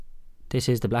This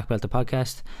is the Black Belt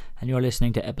Podcast, and you're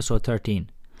listening to episode 13.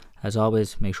 As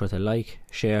always, make sure to like,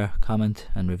 share, comment,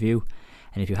 and review.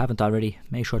 And if you haven't already,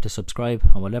 make sure to subscribe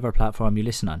on whatever platform you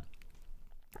listen on.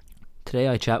 Today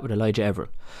I chat with Elijah Everill.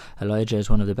 Elijah is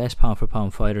one of the best pound for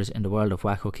pound fighters in the world of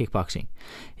WAKO Kickboxing.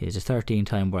 He is a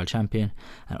 13-time world champion,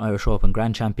 an Irish Open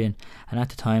Grand Champion, and at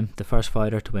the time the first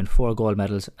fighter to win 4 gold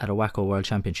medals at a WAKO World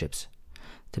Championships.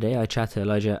 Today I chat to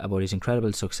Elijah about his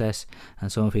incredible success and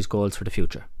some of his goals for the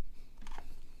future.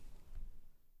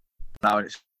 Now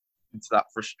it's into that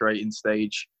frustrating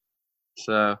stage.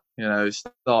 So, it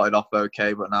started off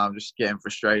okay, but now I'm just getting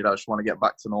frustrated. I just want to get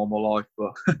back to normal life.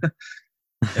 But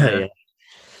yeah.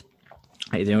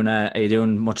 Are you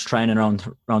doing much training around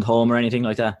home or anything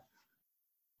like that?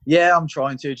 Yeah, I'm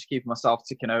trying to just keep myself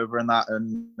ticking over and that.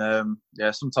 And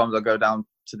sometimes I go down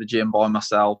to the gym by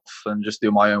myself and just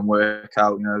do my own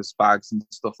workout, there's bags and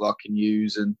stuff that I can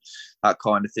use and that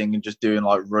kind of thing, and just doing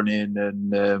like running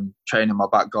and training my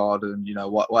back garden,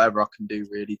 whatever I can do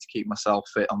really to keep myself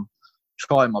fit. I'm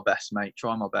trying my best, mate,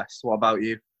 trying my best. What about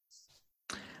you?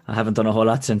 I haven't done a whole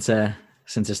lot since I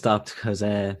stopped because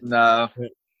no,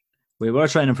 we were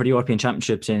training for the European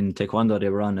Championships in Taekwondo. They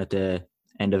were on at the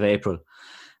end of April,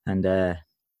 and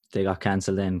they got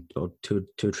cancelled then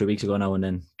 2-3 weeks ago now, and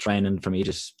then training for me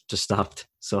just stopped.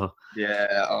 So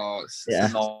it's a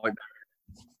nightmare.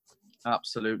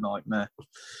 Absolute nightmare.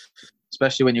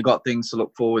 Especially when you've got things to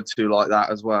look forward to like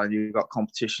that as well, and you've got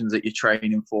competitions that you're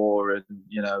training for, and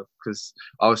because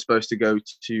I was supposed to go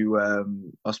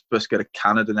to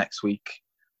Canada next week,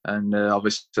 and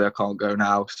obviously I can't go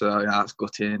now, so that's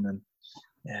gutting. And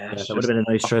that would have been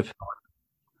a nice trip.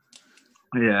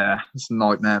 Yeah, it's a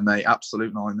nightmare, mate.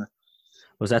 Absolute nightmare.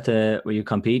 Was that were you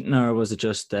competing, or was it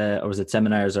just or was it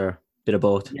seminars, or a bit of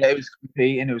both? Yeah, it was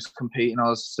competing. I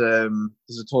was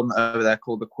there's a tournament over there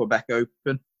called the Quebec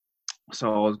Open,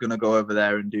 so I was going to go over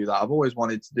there and do that. I've always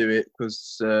wanted to do it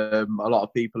because a lot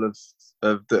of people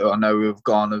that I know who have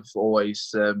gone have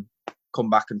always come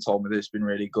back and told me that it's been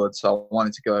really good. So I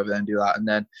wanted to go over there and do that. And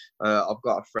then I've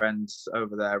got a friend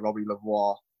over there, Robbie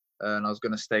Lavoie, and I was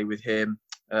going to stay with him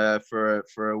for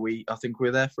a week. I think we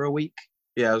were there for a week.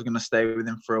 Yeah, I was going to stay with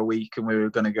him for a week, and we were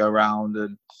going to go around,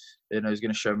 and he's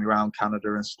going to show me around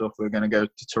Canada and stuff. We were going to go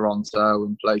to Toronto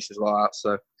and places like that.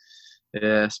 So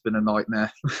yeah, it's been a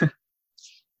nightmare.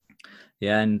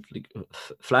 Yeah, and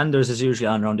Flanders is usually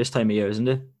on around this time of year, isn't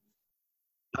it?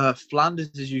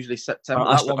 Flanders is usually September.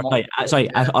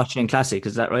 Austrian Classic,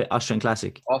 is that right? Austrian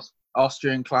Classic.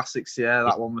 Austrian Classics, yeah.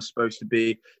 That one was supposed to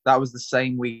be. That was the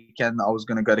same weekend that I was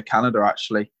going to go to Canada,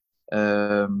 actually.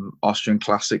 Austrian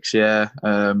Classics, yeah.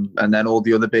 And then all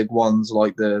the other big ones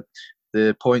like the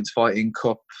Points Fighting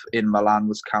Cup in Milan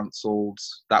was cancelled.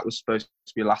 That was supposed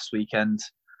to be last weekend.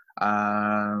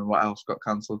 What else got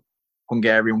cancelled?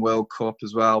 Hungarian World Cup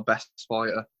as well, Best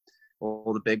Fighter,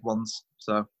 all the big ones.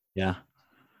 So yeah,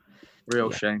 real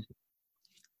shame.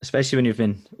 Especially when you've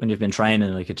been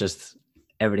training, like it just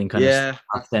everything kind of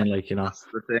stops then, That's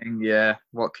the thing. Yeah,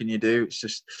 what can you do? It's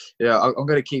just I'm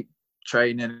going to keep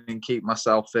training and keep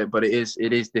myself fit, but it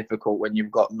is difficult when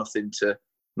you've got nothing to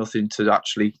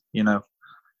actually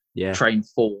train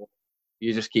for.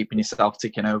 You're just keeping yourself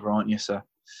ticking over, aren't you? So.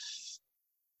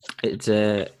 Is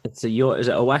it a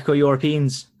WAKO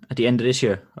Europeans at the end of this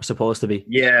year, are supposed to be?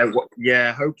 Yeah.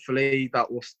 Hopefully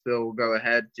that will still go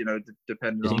ahead.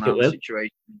 Depending on how the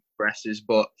situation progresses.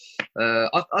 But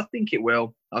I think it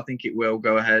will. I think it will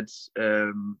go ahead. It's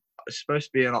supposed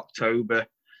to be in October,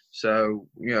 so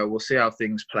we'll see how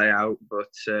things play out. But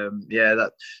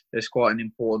that is quite an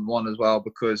important one as well,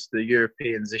 because the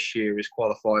Europeans this year is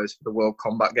qualifiers for the World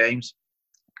Combat Games.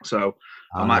 So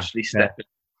I'm actually stepping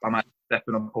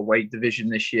up a weight division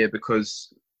this year,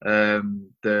 because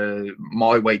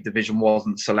my weight division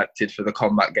wasn't selected for the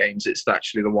combat games. It's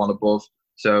actually the one above.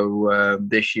 So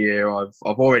this year I've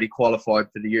already qualified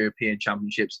for the European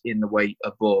Championships in the weight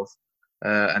above,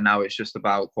 and now it's just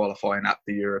about qualifying at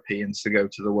the Europeans to go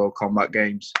to the World Combat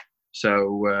Games.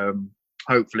 So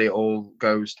hopefully it all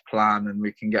goes to plan and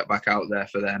we can get back out there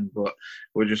for them, but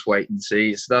we'll just wait and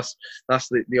see. So that's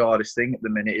the hardest thing at the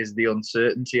minute, is the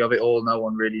uncertainty of it all. No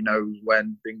one really knows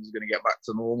when things are going to get back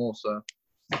to normal. So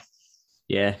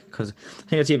yeah, because I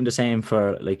think it's even the same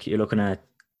for, like, you're looking at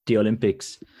the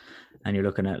Olympics and you're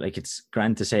looking at, like, it's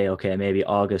grand to say, okay, maybe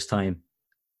August time,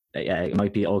 it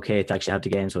might be okay to actually have the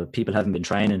games, but people haven't been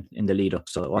training in the lead up.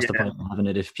 So what's the point of having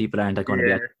it if people aren't going to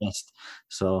be at the best?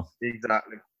 So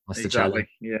exactly. What's the challenge?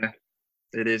 Yeah,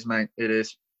 it is, mate. It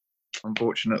is,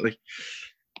 unfortunately.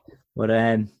 But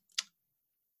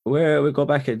we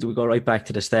go right back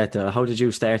to the start. How did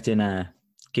you start in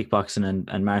kickboxing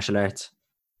and martial arts?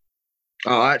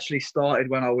 I actually started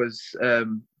when I was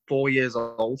 4 years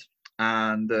old,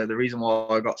 and the reason why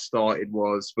I got started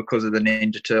was because of the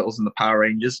Ninja Turtles and the Power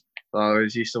Rangers. So I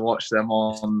always used to watch them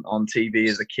on TV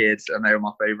as a kid, and they were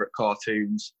my favourite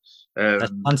cartoons.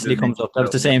 That constantly comes up. That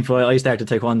was the Turtles. same for I started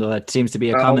taekwondo. It seems to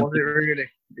be a Oh, common. was it really?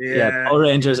 Yeah, Yeah. Power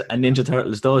Rangers and Ninja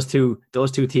Turtles. Those two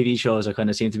TV shows are kind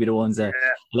of seem to be the ones that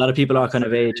a lot of people our kind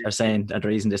of age are saying are the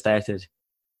reason they started.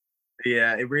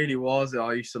 Yeah, it really was.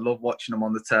 I used to love watching them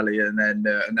on the telly, and then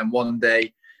one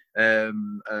day, a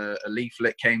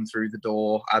leaflet came through the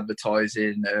door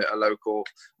advertising a local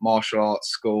martial arts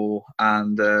school,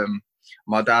 and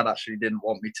my dad actually didn't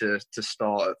want me to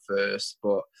start at first,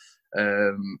 but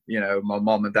my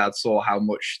mom and dad saw how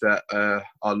much that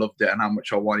I loved it and how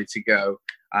much I wanted to go,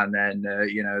 and then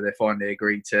they finally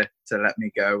agreed to let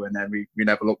me go, and then we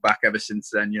never looked back ever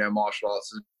since then. Martial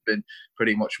arts has been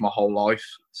pretty much my whole life,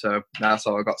 so that's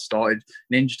how I got started.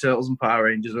 Ninja Turtles and Power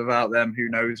Rangers, without them, who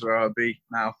knows where I'd be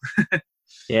now.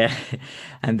 Yeah,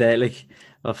 and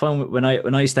I found when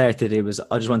I started, it was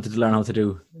I just wanted to learn how to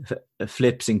do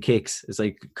flips and kicks. It's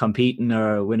like competing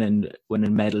or winning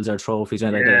medals or trophies.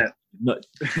 And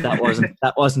that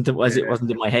wasn't it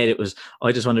wasn't in my head. It was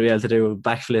I just wanted to be able to do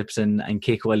backflips and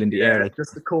kick while in the air.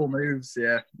 Just the cool moves.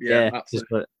 Yeah, absolutely.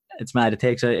 But it's mad. It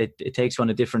takes you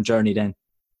on a different journey then.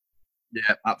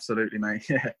 Yeah, absolutely, mate.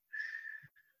 Yeah.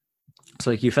 It's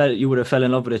like you would have fell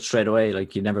in love with it straight away.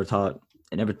 Like you never thought.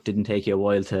 It never didn't take you a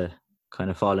while to kind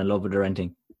of fall in love with it or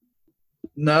anything.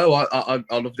 No, I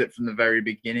loved it from the very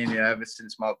beginning. Ever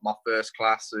since my first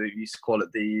class, so we used to call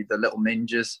it the Little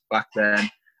Ninjas back then.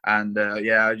 And I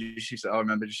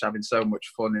remember just having so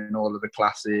much fun in all of the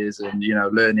classes, and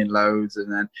learning loads.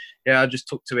 And then I just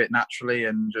took to it naturally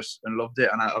and loved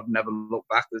it. And I've never looked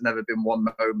back. There's never been one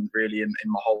moment really in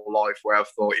my whole life where I've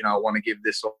thought I want to give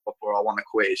this up or I want to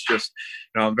quit. It's just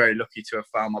I'm very lucky to have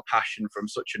found my passion from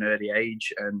such an early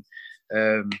age. And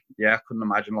I couldn't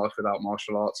imagine life without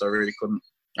martial arts. I really couldn't,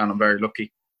 and I'm very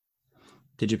lucky.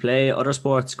 Did you play other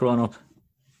sports growing up?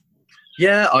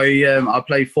 Yeah, I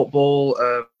played football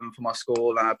for my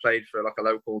school, and I played for like a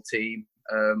local team.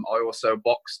 I also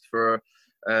boxed for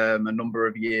a number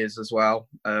of years as well.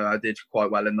 I did quite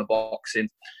well in the boxing.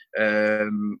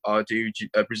 I do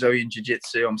Brazilian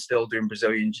Jiu-Jitsu. I'm still doing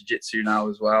Brazilian Jiu-Jitsu now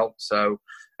as well. So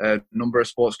a number of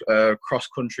sports,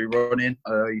 cross-country running.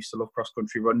 I used to love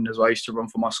cross-country running as well. I used to run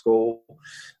for my school.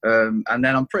 And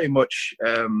then I'm pretty much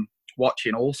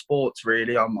watching all sports,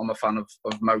 really. I'm a fan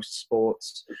of most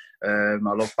sports. I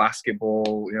love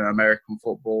basketball, American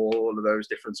football, all of those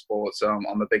different sports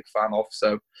I'm a big fan of.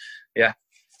 So, yeah,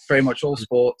 pretty much all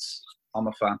sports I'm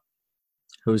a fan.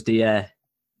 Who's the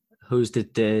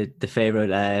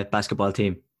favourite basketball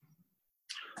team?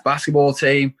 Basketball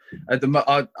team,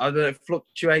 it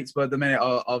fluctuates, but at the minute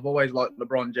I've always liked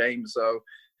LeBron James, so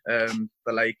the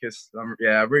Lakers.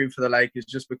 I root for the Lakers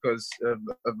just because of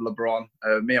LeBron.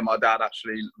 Me and my dad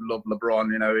actually love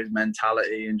LeBron, his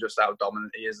mentality and just how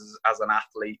dominant he is as an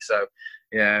athlete. So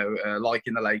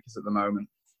liking the Lakers at the moment.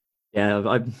 Yeah,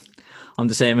 I'm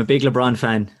the same. I'm a big LeBron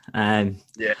fan.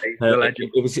 He's the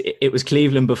legend. It was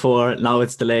Cleveland before. Now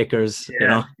it's the Lakers.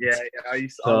 I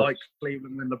like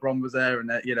Cleveland when LeBron was there,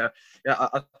 and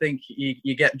I think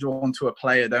you get drawn to a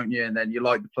player, don't you? And then you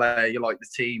like the player, you like the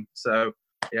team. So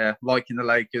liking the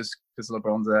Lakers because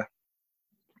LeBron's there.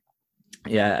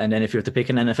 Yeah, and then if you were to pick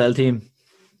an NFL team,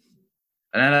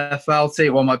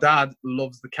 well, my dad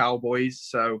loves the Cowboys,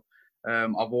 so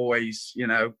I've always,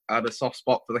 had a soft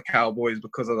spot for the Cowboys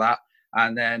because of that.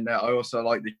 And then I also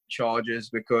like the Chargers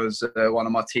because one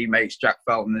of my teammates, Jack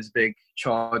Felton, is a big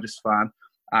Chargers fan.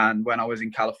 And when I was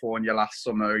in California last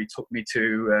summer, he took me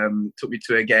to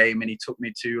a game, and he took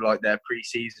me to like their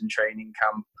preseason training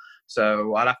camp.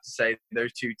 So I'd have to say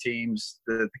those two teams,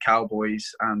 the Cowboys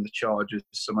and the Chargers,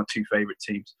 are my two favorite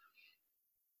teams.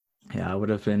 Yeah, I would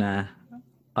have been.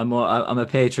 I'm a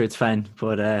Patriots fan,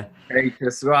 but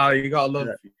Patriots. Well, you gotta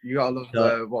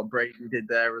love what Brady did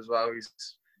there as well.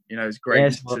 He's great,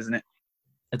 isn't it?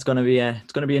 It's gonna be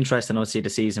interesting to see the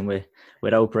season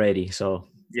without Brady. So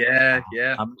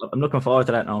I'm looking forward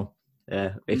to that now.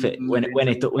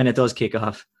 When it does kick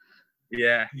off.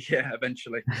 Yeah,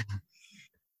 eventually.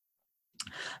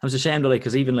 I was ashamed of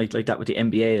because even like that with the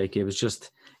NBA, it was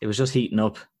just heating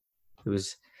up. It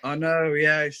was. I know,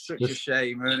 it's such a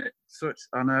shame, isn't it?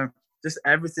 I know. Just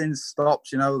everything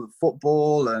stops,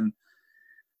 football, and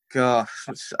gosh,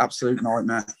 it's an absolute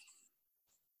nightmare.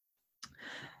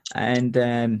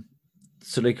 And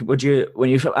so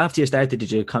after you started,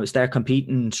 did you start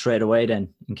competing straight away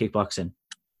then in kickboxing?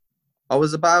 I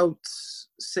was about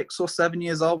 6 or 7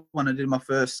 years old when I did my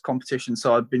first competition,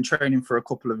 so I'd been training for a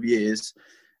couple of years.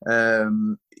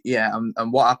 Yeah,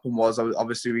 and what happened was,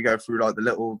 obviously we go through like the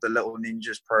little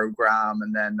ninjas program,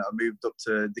 and then I moved up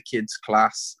to the kids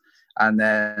class, and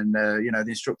then you know,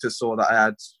 the instructors saw that I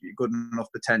had good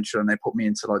enough potential, and they put me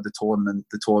into like the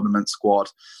tournament squad.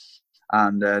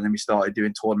 And then we started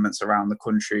doing tournaments around the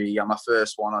country. And my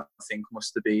first one, I think,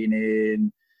 must have been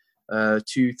in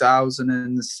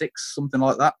 2006, something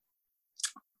like that.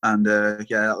 And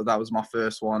yeah, that was my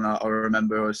first one. I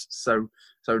remember I was so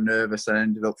nervous. I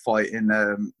ended up fighting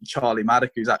Charlie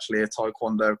Maddock, who's actually a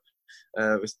Taekwondo.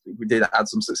 We did add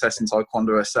some success in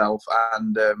Taekwondo herself,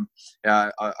 and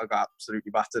yeah, I got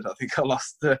absolutely battered. I think I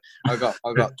lost. I got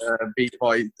beat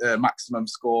by maximum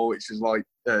score, which was like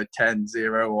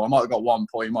 10-0, or I might have got 1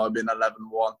 point. It might have been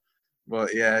 11-1.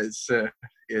 But yeah, it's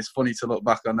funny to look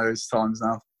back on those times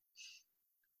now.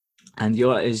 And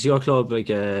is your club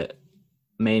like a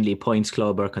mainly points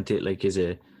club, or is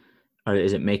it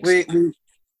mixed?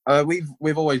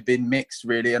 We've always been mixed,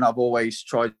 really, and I've always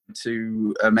tried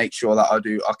to make sure that I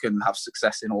can have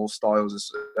success in all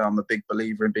styles. I'm a big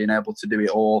believer in being able to do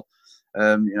it all.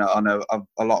 You know, I know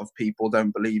a lot of people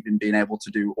don't believe in being able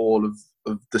to do all of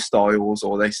the styles,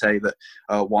 or they say that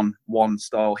one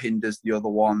style hinders the other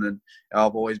one. And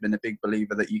I've always been a big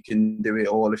believer that you can do it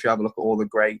all. If you have a look at all the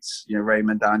greats, you know,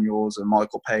 Raymond Daniels and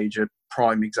Michael Page are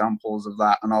prime examples of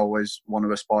that, and I always want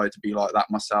to aspire to be like that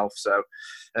myself. So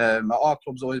our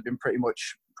club's always been pretty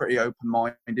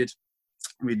open-minded.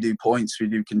 We do points, we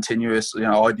do continuous. You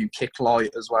know, I do kick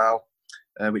light as well,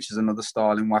 which is another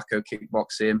style in WAKO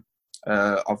Kickboxing.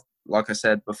 Like I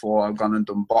said before, I've gone and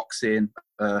done boxing,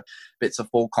 bits of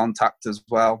full contact as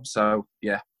well. So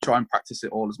yeah, try and practice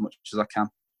it all as much as I can.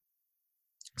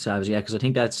 So yeah, because I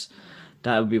think that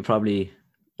would be probably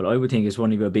what I would think is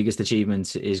one of your biggest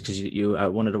achievements, is because you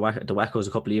one of the WAKOs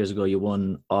a couple of years ago, you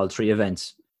won all 3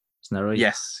 events. Isn't that right?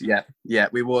 Yes, yeah.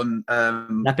 We won. I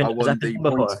won the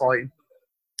points fight.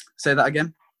 Say that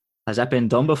again. Has that been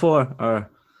done before, or?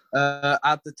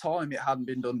 At the time, it hadn't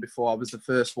been done before. I was the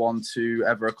first one to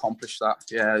ever accomplish that.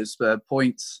 Yeah, it's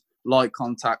points, light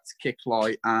contact, kick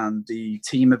light, and the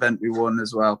team event we won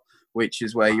as well, which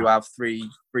is where you have three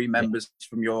members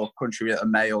from your country that are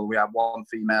male. We have 1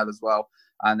 female as well,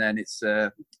 and then it's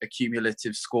a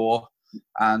cumulative score,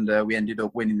 and we ended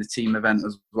up winning the team event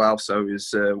as well. So it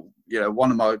was you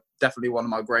know, definitely one of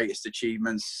my greatest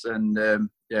achievements, and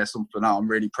yeah, something that I'm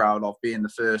really proud of. Being the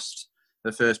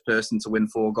first person to win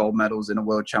 4 gold medals in a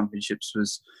world championships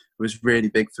was really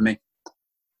big for me.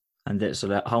 And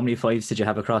so how many fights did you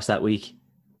have across that week?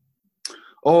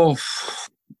 Oh,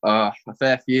 a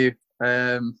fair few.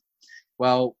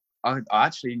 Well, I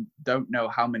actually don't know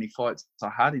how many fights I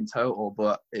had in total,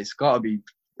 but it's got to be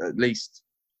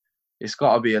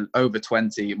over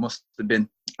 20. It must have been,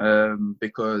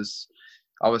 because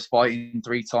I was fighting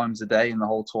 3 times a day, and the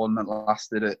whole tournament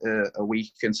lasted a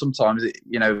week. And sometimes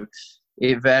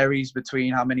it varies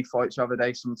between how many fights you have a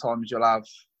day. Sometimes you'll have,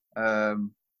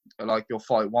 like, you'll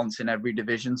fight once in every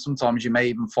division. Sometimes you may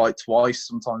even fight twice.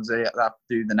 Sometimes they have to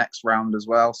do the next round as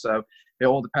well. So it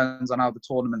all depends on how the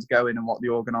tournament's going and what the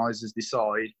organisers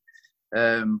decide.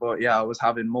 But yeah, I was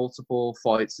having multiple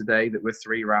fights a day that were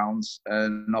 3 rounds.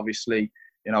 And obviously,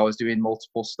 you know, I was doing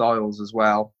multiple styles as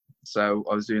well. So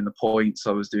I was doing the points,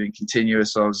 I was doing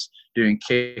continuous, I was doing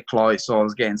kick light, so I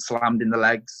was getting slammed in the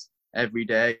legs every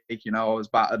day. You know, I was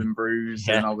battered and bruised,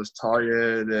 and I was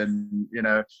tired and, you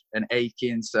know, and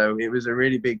aching. So it was a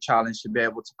really big challenge to be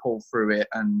able to pull through it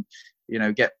and, you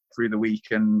know, get through the week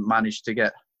and manage to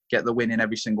get the win in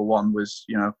every single one. Was,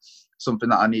 you know, something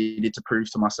that I needed to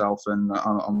prove to myself, and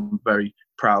I'm very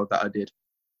proud that I did.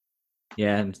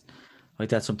 Yeah, and like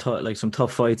that's some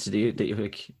tough fights that you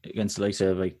like against the likes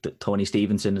of like Tony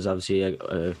Stevenson is obviously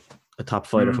a top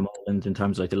fighter from Ireland in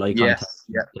terms of like the light contact,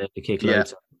 the kick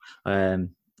lights.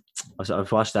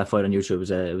 I've watched that fight on YouTube.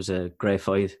 It was a great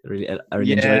fight. I really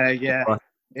enjoyed it. Yeah.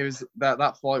 It was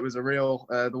that fight was a real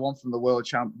the one from the world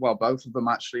champ. Well, both of them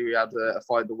actually. We had a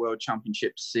fight at the world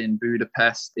championships in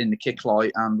Budapest in the kick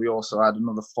light, and we also had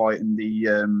another fight in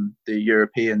the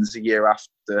Europeans a year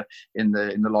after in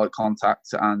the light contact.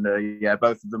 And yeah,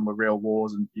 both of them were real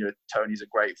wars. And, you know, Tony's a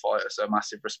great fighter, so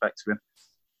massive respect to him.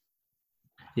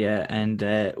 Yeah, and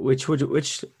which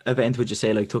event would you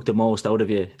say like took the most out of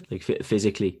you, like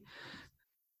physically?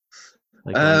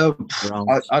 Like,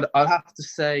 I'd have to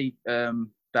say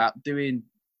that doing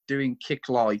kick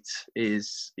light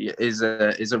is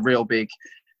a real big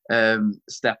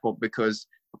step up, because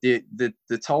the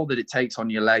toll that it takes on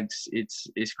your legs,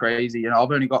 it's crazy. You know,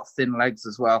 I've only got thin legs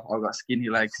as well. I've got skinny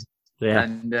legs. Yeah.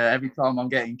 And every time I'm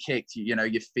getting kicked, you know,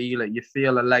 you feel it. You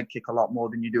feel a leg kick a lot more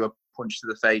than you do a punch to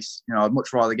the face. You know, I'd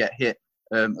much rather get hit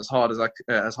as hard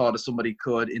as somebody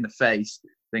could in the face,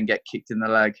 then get kicked in the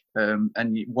leg.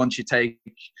 Once you take,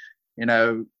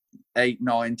 8,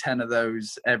 9, 10 of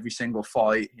those every single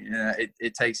fight,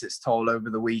 it takes its toll over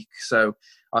the week. So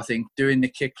I think doing the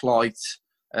kick light,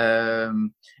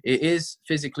 it is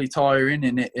physically tiring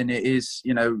and it is,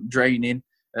 draining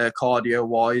cardio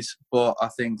wise, but I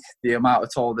think the amount of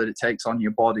toll that it takes on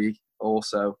your body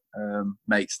also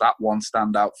makes that one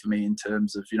stand out for me in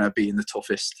terms of, being the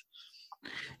toughest.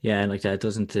 Yeah, and like that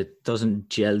doesn't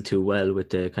gel too well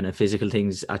with the kind of physical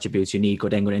things, attributes you need.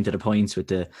 Going into the points with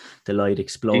the light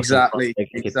explosive. Exactly.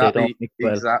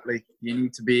 You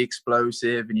need to be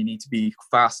explosive and you need to be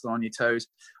fast on your toes.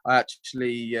 I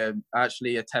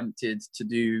actually attempted to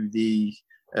do the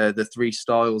 3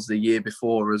 styles the year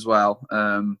before as well,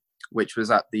 which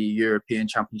was at the European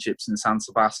Championships in San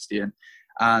Sebastian.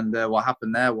 And what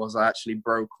happened there was I actually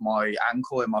broke my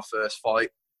ankle in my first fight.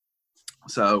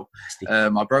 So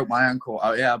I broke my ankle.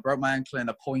 I broke my ankle in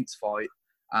a points fight,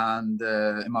 and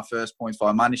in my first points fight,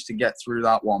 I managed to get through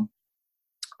that one.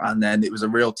 And then it was a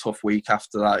real tough week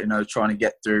after that, trying to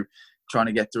get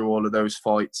through all of those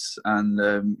fights,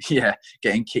 and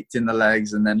getting kicked in the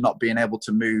legs, and then not being able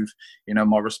to move.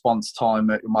 My response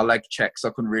time, my leg checks, I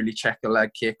couldn't really check a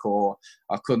leg kick, or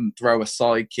I couldn't throw a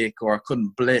side kick, or I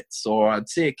couldn't blitz, or I'd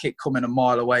see a kick coming a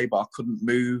mile away, but I couldn't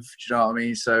move. Do you know what I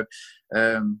mean? So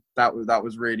that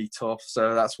was really tough.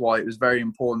 So that's why it was very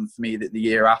important for me that the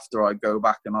year after I'd go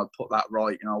back and I'd put that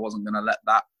right. I wasn't going to let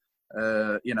that,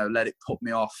 let it put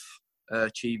me off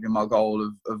achieving my goal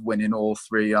of winning all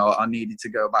 3. I needed to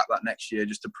go back that next year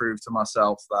just to prove to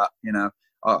myself that,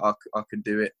 I could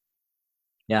do it.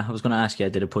 Yeah, I was going to ask you,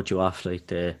 did it put you off, like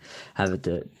the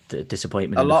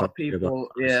disappointment? A lot of people,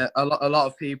 a lot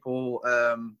of people,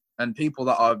 and people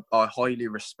that I highly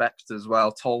respect as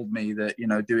well, told me that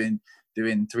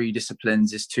doing 3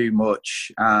 disciplines is too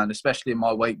much, and especially in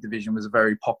my weight division was a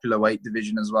very popular weight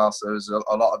division as well. So there's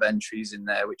a lot of entries in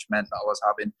there, which meant that I was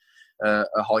having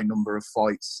a high number of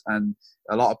fights, and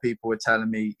a lot of people were telling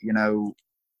me,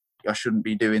 I shouldn't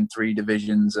be doing 3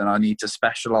 divisions and I need to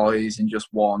specialize in just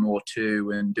 1 or 2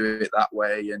 and do it that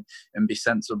way and be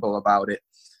sensible about it.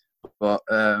 But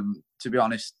to be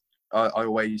honest, I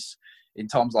always, in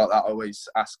times like that, I always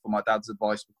ask for my dad's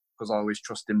advice because I always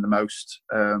trust him the most.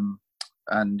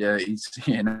 And he's,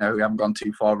 we haven't gone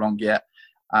too far wrong yet.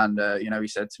 And, he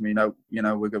said to me, no,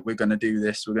 we're going to do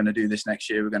this. We're going to do this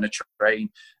next year. We're going to train.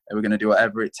 And we're going to do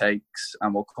whatever it takes.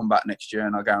 And we'll come back next year.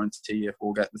 And I guarantee you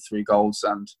we'll get the 3 golds.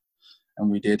 And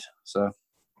we did. So.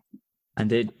 And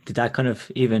did that kind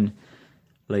of even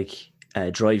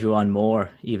drive you on more?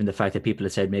 Even the fact that people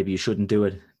had said maybe you shouldn't do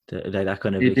it. That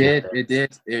kind of. It did.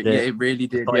 It really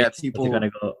did. Yeah, people.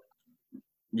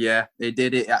 Yeah, it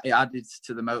did. It added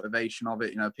to the motivation of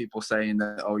it. People saying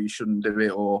that, oh, you shouldn't do it,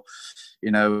 or,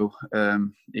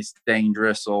 it's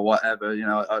dangerous or whatever.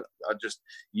 I just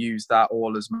used that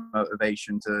all as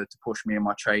motivation to push me in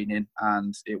my training,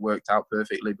 and it worked out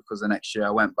perfectly because the next year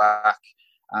I went back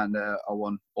and I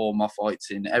won all my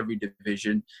fights in every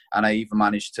division, and I even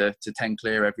managed to 10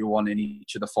 clear everyone in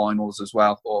each of the finals as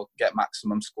well, or get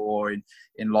maximum score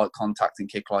in light contact and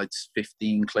kick lights,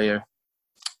 15 clear.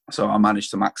 So I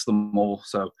managed to max them all.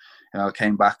 So I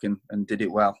came back and did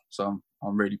it well. So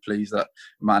I'm really pleased that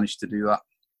I managed to do that.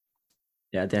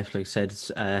 Yeah, definitely said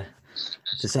it's a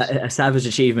savage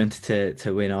achievement to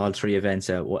win all 3 events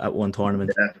at one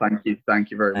tournament. Yeah,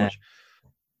 thank you very much.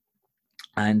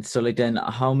 And so, then,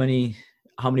 how many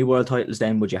world titles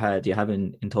then do you have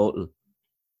in total?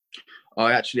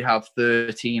 I actually have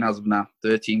 13 as of now.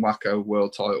 13 WAKO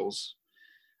world titles.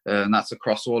 And that's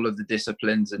across all of the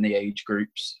disciplines and the age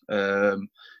groups.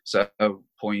 So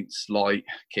points, light,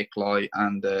 kick light,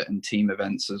 and team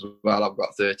events as well. I've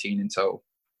got 13 in total.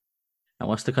 And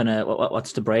what's the kind of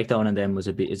what's the breakdown? And then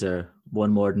is there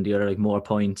one more than the other? Like more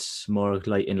points, more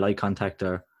light contact,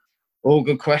 or? Oh,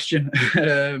 good question.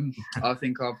 I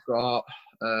think I've got.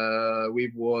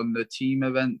 We've won the team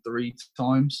event 3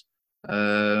 times.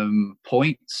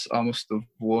 Points, I must have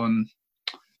won.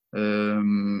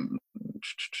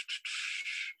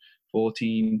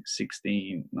 14,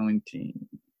 16, 19,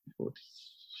 40.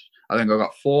 I think I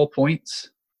got 4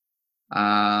 points,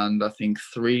 and I think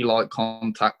 3 light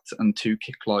contact and 2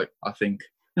 kick light, I think.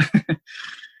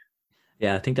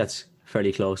 Yeah, I think that's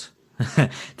fairly close to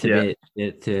something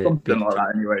like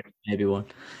that anyway. Maybe 1.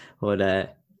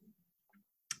 But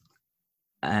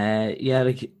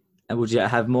would you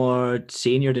have more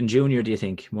senior than junior, do you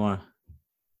think? More?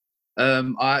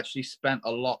 I actually spent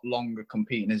a lot longer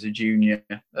competing as a junior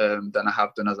than I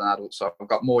have done as an adult. So I've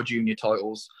got more junior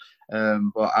titles,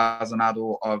 but as an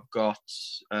adult, I've got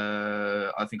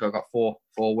I think I've got four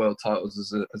world titles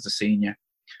as a senior.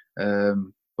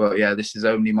 But yeah, this is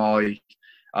only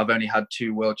I've only had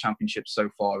 2 world championships so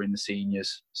far in the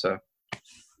seniors. So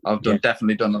I've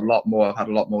definitely done a lot more. I've had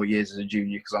a lot more years as a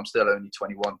junior because I'm still only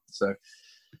 21. So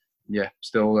yeah,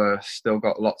 still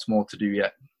got lots more to do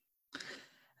yet.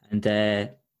 And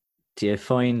do you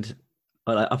find?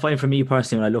 Well, I find for me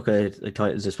personally, when I look at the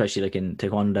titles, especially like in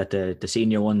Taekwondo, that the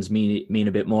senior ones mean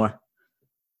a bit more.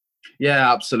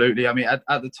 Yeah, absolutely. I mean, at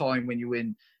the time when you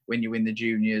win the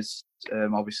juniors,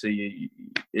 obviously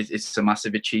it's a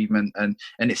massive achievement, and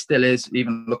it still is.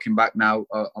 Even looking back now,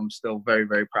 I'm still very,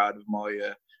 very proud of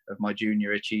my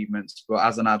junior achievements. But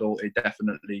as an adult, it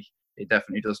definitely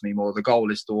does me more. The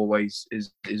goal is to always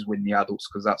is win the adults,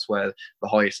 because that's where the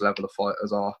highest level of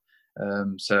fighters are.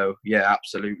 So yeah,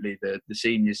 absolutely. The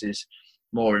seniors is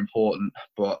more important,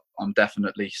 but I'm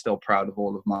definitely still proud of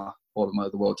all of my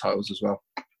other world titles as well.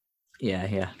 Yeah,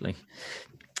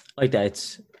 like that.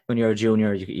 It's when you're a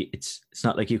junior, it's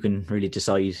not like you can really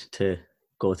decide to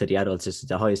go to the adults. It's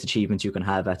the highest achievements you can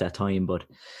have at that time. But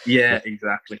yeah,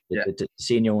 exactly. The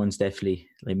senior ones definitely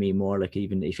like me more. Like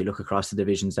even if you look across the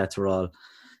divisions, that's where all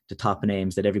the top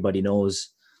names that everybody knows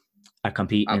are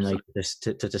competing. Absolutely.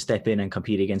 And like to step in and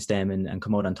compete against them and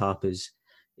come out on top is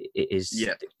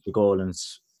the goal, and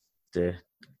it's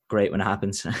great when it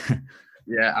happens.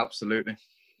 Yeah, absolutely.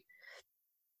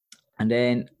 And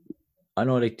then I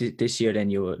know like this year,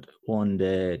 then you won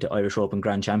the Irish Open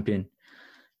Grand Champion,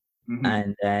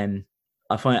 and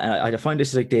I find this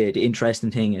is like the interesting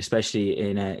thing, especially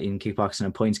in kickboxing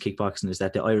and points kickboxing, is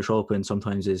that the Irish Open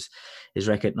sometimes is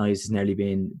recognised as nearly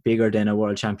being bigger than a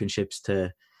World Championships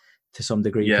to some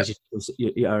degree, because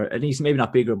you are at least maybe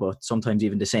not bigger, but sometimes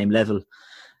even the same level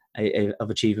of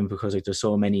achievement, because like there's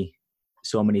so many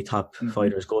top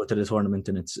fighters go to the tournament,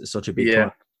 and it's such a big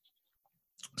tournament.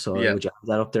 So would you have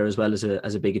that up there as well as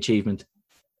a big achievement?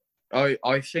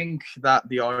 I think that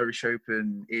the Irish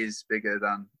Open is bigger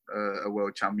than a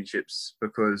World Championships,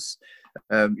 because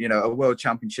a World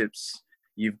Championships,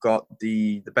 you've got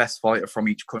the best fighter from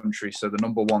each country, so the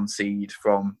number 1 seed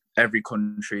from every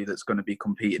country that's going to be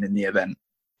competing in the event.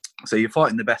 So you're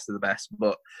fighting the best of the best,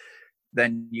 but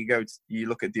then you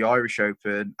look at the Irish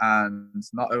Open, and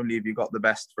not only have you got the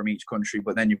best from each country,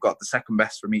 but then you've got the second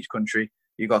best from each country,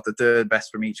 you've got the third best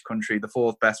from each country, the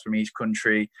fourth best from each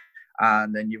country,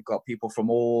 and then you've got people from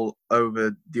all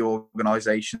over the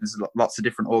organisations, lots of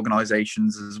different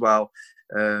organisations as well.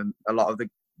 A lot of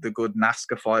the good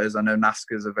NASCAR fighters. I know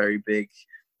NASCAR is a very big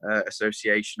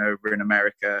association over in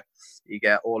America. You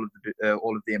get all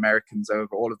of the Americans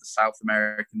over, all of the South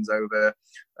Americans over.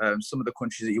 Some of the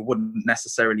countries that you wouldn't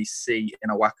necessarily see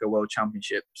in a WAKO World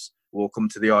Championships will come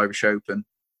to the Irish Open.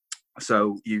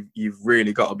 So you've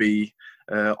really got to be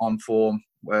on form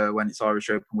when it's Irish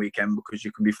Open weekend, because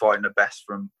you can be fighting the best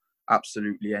from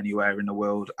absolutely anywhere in the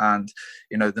world. And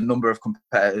the number of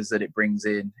competitors that it brings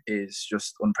in is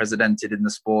just unprecedented in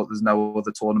the sport. There's no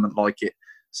other tournament like it.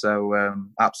 So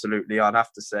absolutely, I'd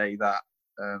have to say that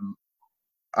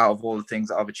out of all the things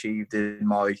that I've achieved in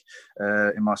my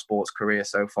sports career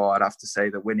so far, I'd have to say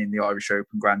that winning the Irish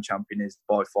Open Grand Champion is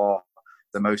by far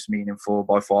the most meaningful,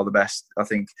 by far the best. I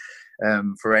think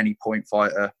for any point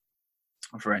fighter,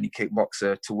 for any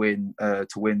kickboxer to win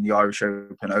the Irish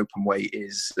Open weight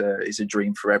is a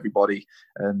dream for everybody,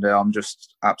 and I'm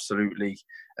just absolutely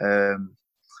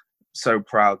so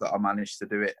proud that I managed to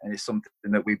do it, and it's something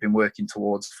that we've been working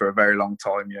towards for a very long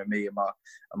time. Me and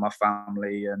my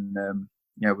family, and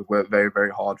we've worked very,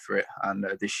 very hard for it, and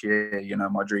this year,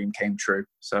 my dream came true.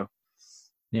 So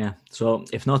yeah. So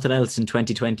if nothing else in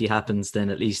 2020 happens, then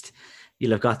at least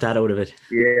you'll have got that out of it.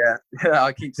 Yeah,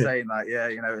 I keep saying that. Yeah,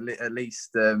 at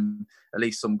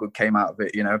least some good came out of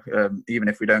it. Even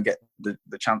if we don't get the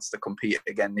chance to compete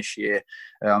again this year,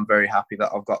 I'm very happy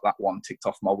that I've got that one ticked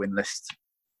off my win list.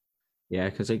 Yeah,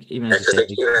 because like even as you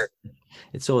said,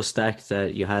 it's so stacked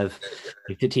that you have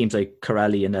like the teams like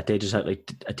Corrali, and that they just have like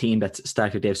a team that's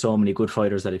stacked. Like they have so many good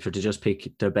fighters that if you're to just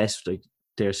pick their best, like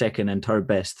their second and third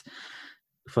best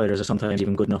fighters are sometimes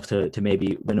even good enough to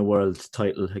maybe win a world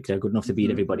title. Like they're good enough to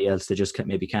beat everybody else. They just can't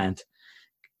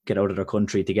get out of their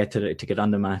country to get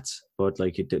on the mats. But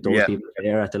like those people are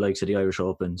there at the likes of the Irish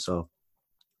Open. So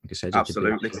like I said,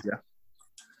 absolutely, yeah.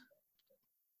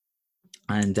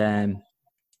 And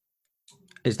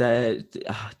is that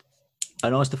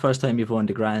I know it's the first time you've won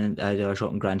the Irish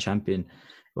Open Grand Champion,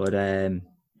 but at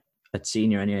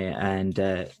senior anyway. And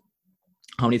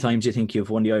how many times do you think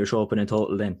you've won the Irish Open in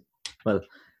total then? Well,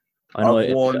 I know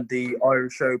I've won the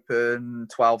Irish Open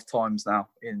 12 times now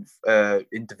in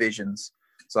divisions.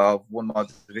 So I've won my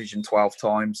division 12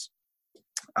 times,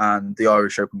 and the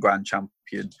Irish Open Grand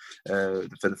Champion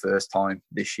for the first time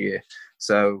this year.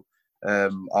 So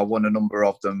I won a number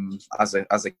of them as a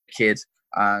kid,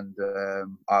 and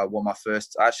I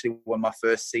actually won my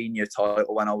first senior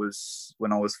title when I was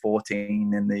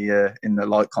 14 in the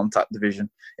light contact division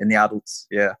in the adults.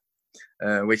 Yeah.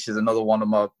 Which is another one of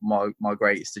my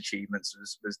greatest achievements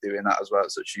was doing that as well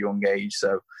at such a young age.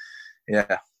 So,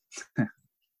 yeah.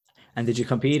 And did you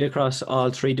compete across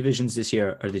all 3 divisions this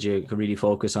year, or did you really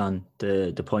focus on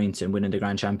the points and winning the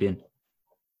Grand Champion?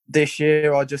 This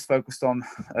year, I just focused on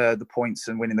the points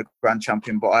and winning the Grand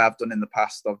Champion, but I have done in the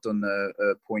past. I've done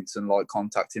the points and light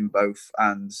contact in both.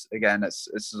 And again, it's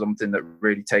something that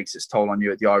really takes its toll on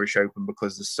you at the Irish Open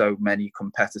because there's so many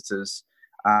competitors.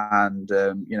 And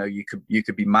you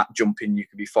could be mat jumping, you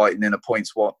could be fighting in a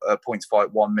points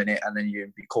fight 1 minute, and then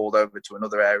you'd be called over to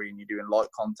another area and you're doing light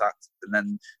contact, and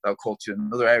then they'll call to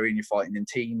another area and you're fighting in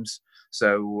teams.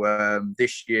 So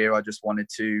this year I just wanted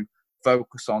to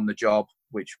focus on the job,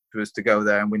 which was to go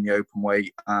there and win the open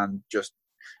weight, and just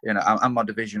and my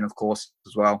division of course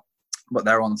as well, but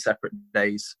they're on separate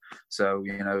days, so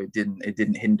it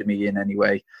didn't hinder me in any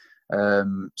way.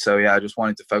 So yeah, I just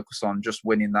wanted to focus on just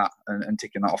winning that and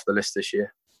ticking that off the list this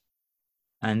year.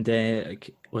 And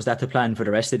was that the plan for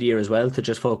the rest of the year as well, to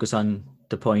just focus on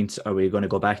the points, or were you going to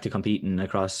go back to competing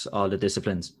across all the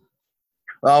disciplines?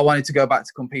 Well, I wanted to go back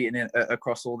to competing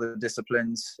across all the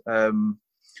disciplines.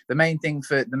 The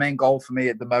main goal for me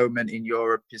at the moment in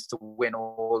Europe is to win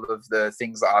all of the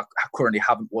things that I currently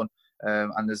haven't won.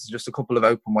 And there's just a couple of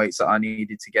open weights that I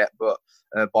needed to get, but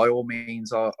by all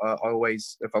means, I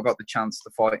always, if I got the chance to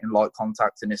fight in light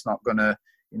contact and it's not going to,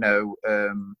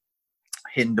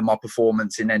 hinder my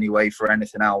performance in any way for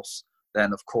anything else,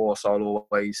 then of course I'll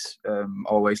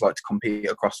always like to compete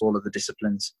across all of the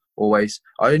disciplines. Always,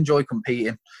 I enjoy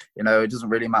competing. It doesn't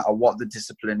really matter what the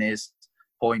discipline is,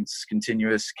 points,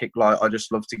 continuous, kick light. I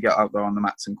just love to get out there on the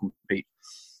mats and compete.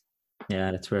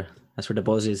 Yeah, that's where the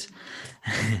buzz is.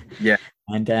 Yeah.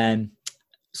 And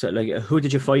so, like, who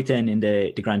did you fight then in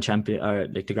the Grand Champion, or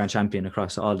like the Grand Champion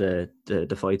across all the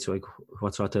fights? Like,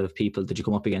 what sort of people did you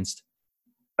come up against?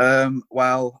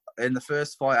 Well, in the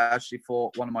first fight, I actually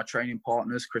fought one of my training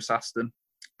partners, Chris Aston,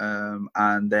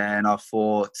 and then I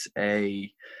fought I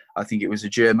think it was a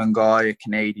German guy, a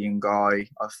Canadian guy.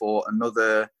 I fought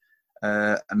another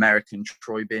American,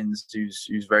 Troy Binns,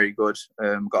 who's very good.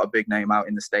 Got a big name out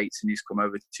in the States, and he's come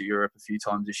over to Europe a few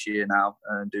times this year now,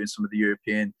 doing some of the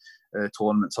European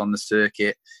tournaments on the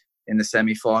circuit. In the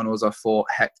semi-finals, I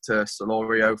fought Hector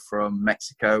Solorio from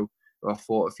Mexico, who I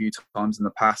fought a few times in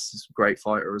the past. He's a great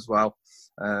fighter as well.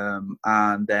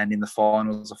 And then in the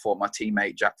finals, I fought my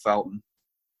teammate Jack Felton.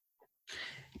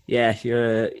 Yeah,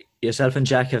 yourself and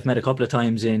Jack have met a couple of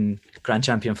times in Grand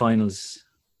Champion finals.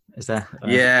 Is that?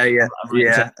 Yeah.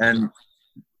 And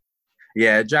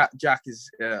yeah, Jack is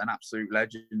an absolute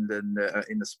legend in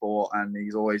the sport, and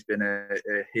he's always been a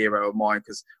hero of mine,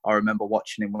 because I remember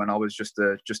watching him when I was just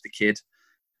a kid.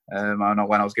 I know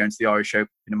when I was going to the Irish Open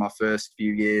in my first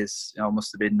few years, I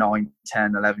must have been 9,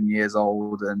 10, 11 years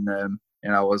old, and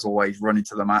I was always running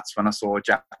to the mats when I saw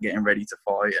Jack getting ready to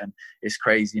fight. And it's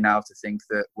crazy now to think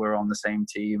that we're on the same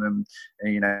team, and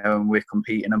and we're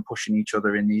competing and pushing each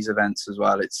other in these events as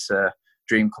well. It's a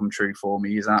dream come true for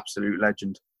me. He's an absolute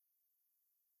legend.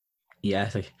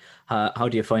 Yeah, like, how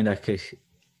do you find that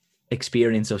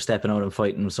experience of stepping out and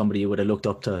fighting with somebody you would have looked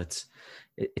up to?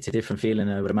 It's a different feeling,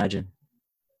 I would imagine.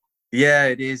 Yeah,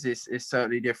 it is. It's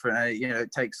totally different.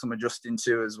 It takes some adjusting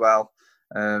to as well,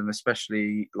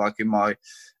 especially like in my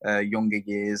younger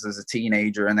years as a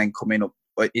teenager, and then coming up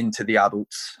into the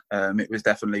adults. It was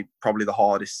definitely probably the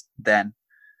hardest then.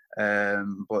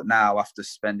 But now, after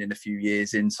spending a few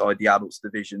years inside the adults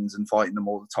divisions and fighting them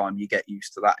all the time, you get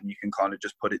used to that, and you can kind of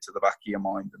just put it to the back of your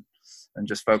mind and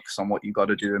just focus on what you got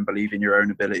to do and believe in your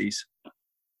own abilities.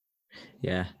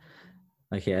 Yeah.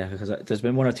 Because there's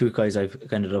been one or two guys I've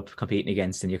ended up competing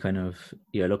against, and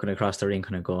you're looking across the ring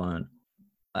kind of going,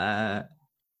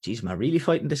 geez, am I really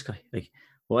fighting this guy? Like,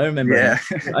 well, I remember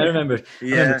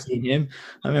seeing him.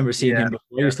 I remember seeing him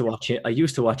before. I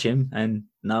used to watch him, and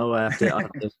now I have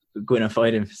to go in and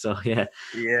fight him. So yeah,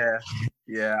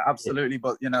 absolutely.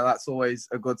 But that's always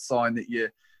a good sign that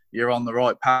you're on the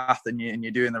right path and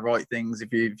you're doing the right things.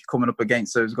 If you're coming up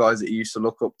against those guys that you used to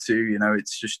look up to,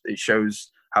 it shows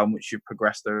how much you've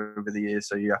progressed over the years.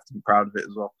 So you have to be proud of it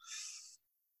as well.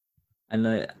 And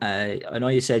I know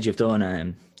you said you've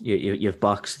done you've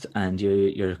boxed, and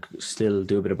you're still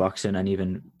do a bit of boxing and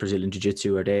even Brazilian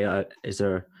Jiu-Jitsu. Is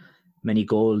there many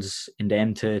goals in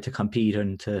them to compete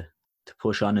and to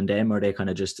push on in them, or are they kind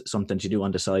of just something to do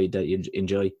on the side that you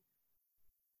enjoy?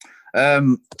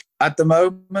 At the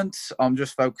moment, I'm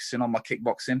just focusing on my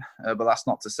kickboxing, but that's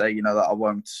not to say, that I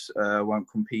won't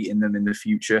compete in them in the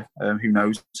future. Who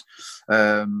knows?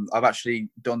 I've actually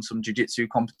done some jiu-jitsu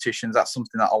competitions. That's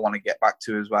something that I want to get back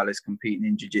to as well, is competing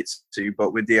in jiu-jitsu.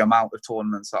 But with the amount of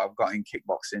tournaments that I've got in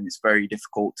kickboxing, it's very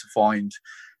difficult to find,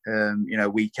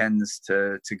 weekends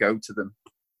to go to them.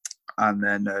 And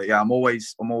then, I'm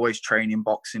always training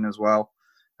boxing as well.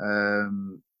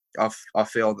 I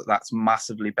feel that that's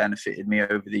massively benefited me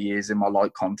over the years in my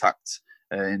light contact,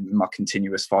 in my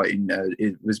continuous fighting.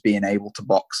 It was being able to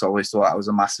box. I always thought that was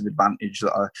a massive advantage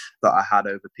that I had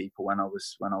over people when I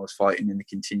was fighting in the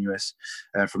continuous,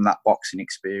 from that boxing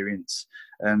experience.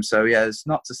 So yeah, it's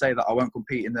not to say that I won't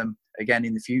compete in them again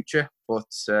in the future,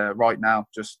 but right now,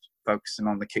 just focusing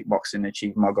on the kickboxing and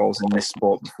achieving my goals in this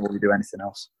sport before we do anything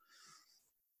else.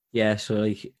 Yeah, so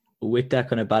like with that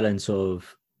kind of balance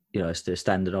of, it's the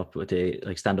standing up with the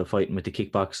stand-up fighting with the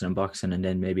kickboxing and boxing, and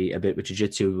then maybe a bit with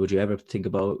jiu-jitsu, would you ever think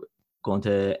about going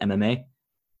to MMA?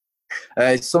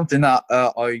 It's something that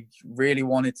I really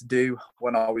wanted to do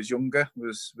when I was younger,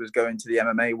 was going to the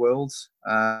MMA worlds.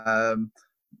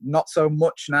 Not so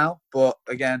much now, but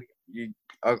again,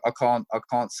 I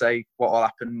can't say what will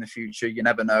happen in the future. You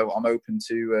never know. I'm open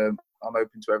to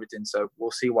everything, so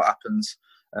we'll see what happens.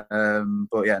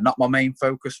 But yeah, not my main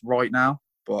focus right now,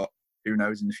 but who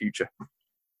knows in the future.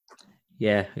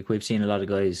 Yeah, like we've seen a lot of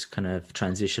guys kind of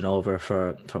transition over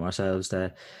from ourselves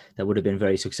that would have been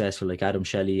very successful, like Adam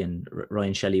Shelley and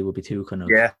Ryan Shelley would be two kind of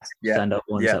stand-up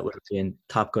ones that would have been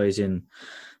top guys in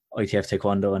ITF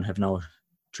Taekwondo and have now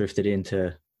drifted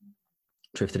into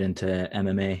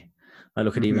MMA. I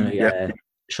look at even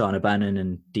Sean O'Bannon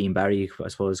and Dean Barry, I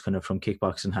suppose, kind of from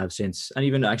kickboxing have since, and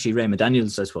even actually Raymond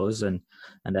Daniels, I suppose, and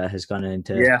has gone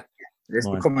into it's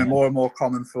becoming more and more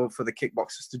common for the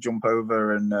kickboxers to jump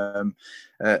over, and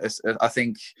I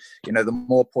think the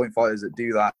more point fighters that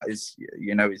do that is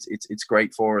it's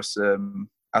great for us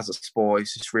as a sport.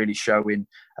 It's just really showing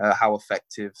how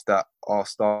effective that our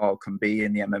style can be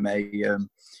in the MMA.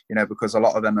 Because a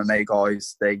lot of MMA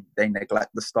guys they neglect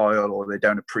the style, or they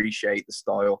don't appreciate the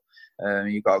style.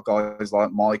 You've got guys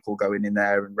like Michael going in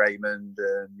there, and Raymond,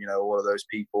 all of those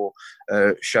people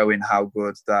showing how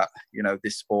good that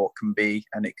this sport can be,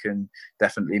 and it can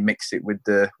definitely mix it with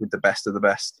the best of the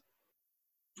best.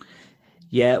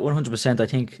 Yeah, 100%. I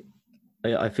think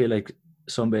I feel like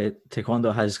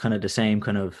Taekwondo has kind of the same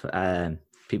kind of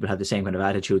people have the same kind of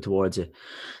attitude towards it,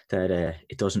 that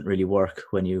it doesn't really work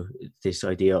when this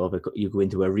idea of you go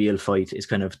into a real fight is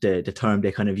kind of the term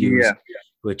they kind of use,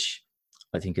 which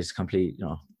I think is complete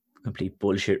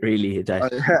bullshit, really.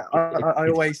 I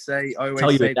always say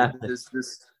that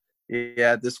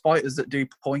there's fighters that do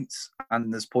points,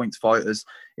 and there's points fighters.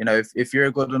 If you're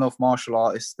a good enough martial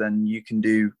artist, then you can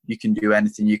do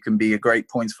anything. You can be a great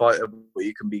points fighter, but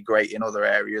you can be great in other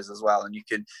areas as well, and you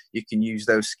can use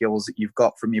those skills that you've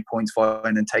got from your points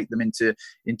fighting and take them into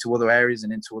other areas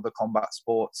and into other combat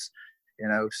sports.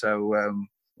 So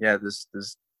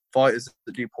there's fighters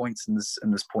that do points, and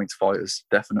there's points fighters,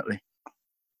 definitely.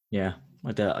 Yeah,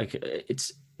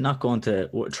 it's not going to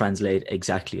translate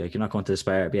exactly. Like, you're not going to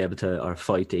spar, be able to, or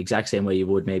fight the exact same way you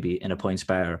would maybe in a point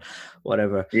spar or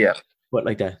whatever. Yeah. But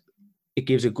like that, it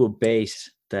gives a good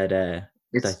base that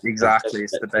it's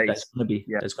the base.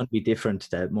 That's going to be different,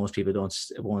 that most people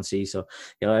won't see. So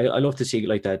yeah, I love to see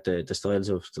like that the styles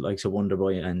of the likes of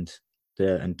Wonderboy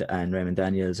and Raymond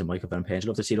Daniels and Michael Van Page. I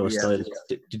love to see those styles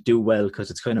to do well, because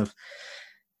it's kind of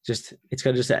just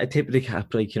a tip of the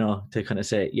cap, like, to kind of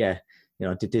say,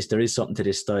 there is something to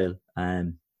this style.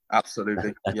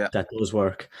 Absolutely. That does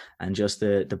work. And just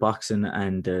the boxing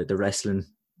and the wrestling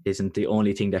isn't the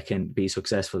only thing that can be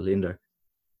successful in there.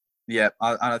 Yeah,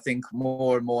 and I think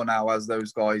more and more now, as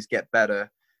those guys get better,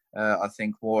 I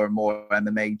think more and more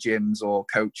MMA gyms or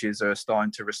coaches are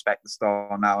starting to respect the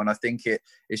style now. And I think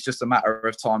it's just a matter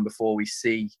of time before we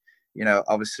see,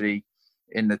 obviously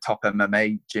in the top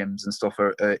MMA gyms and stuff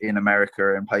in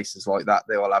America and places like that,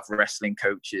 they all have wrestling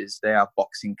coaches, they have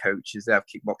boxing coaches, they have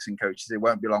kickboxing coaches. It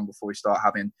won't be long before we start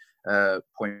having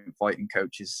point fighting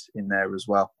coaches in there as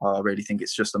well. I really think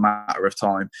it's just a matter of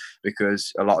time,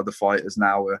 because a lot of the fighters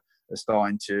now are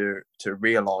starting to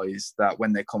realise that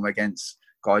when they come against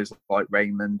guys like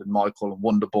Raymond and Michael and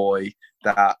Wonderboy,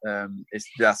 that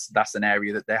that's an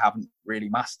area that they haven't really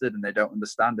mastered, and they don't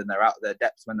understand, and they're out of their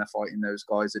depth when they're fighting those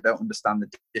guys. They don't understand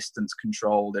the distance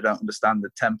control, they don't understand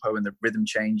the tempo and the rhythm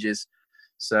changes.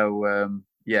 So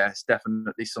it's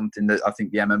definitely something that I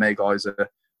think the MMA guys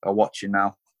are watching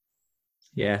now.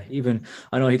 Yeah, even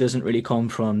I know he doesn't really come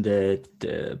from the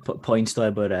point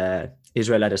style, but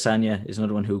Israel Adesanya is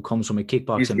another one who comes from a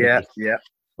kickboxing Yeah, base. yeah.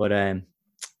 But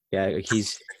yeah, like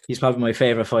he's probably my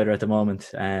favorite fighter at the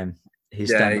moment. His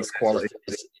Yeah, stand up he's quality.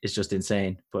 is just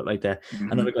insane. But like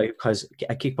Hmm. another guy because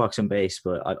a kickboxing base,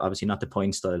 but obviously not the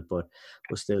point style, but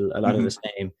was still a lot of the Hmm.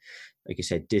 same. Like you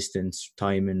said, distance,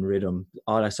 timing, rhythm,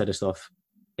 all that sort of stuff.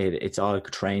 It's all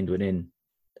trained within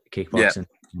Yeah, kickboxing,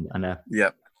 and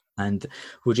yeah. and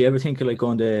would you ever think of like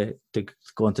to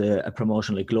going to a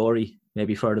promotion like Glory,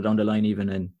 maybe further down the line, even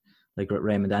and like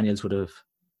Raymond Daniels would have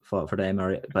fought for them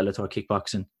or Bellator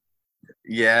kickboxing?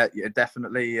 Yeah, yeah,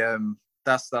 definitely.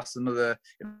 That's another.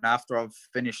 After I've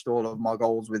finished all of my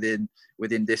goals within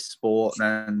this sport,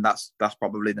 then that's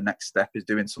probably the next step is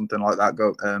doing something like that.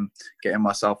 Getting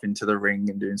myself into the ring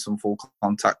and doing some full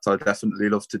contact. I definitely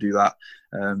love to do that.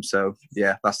 So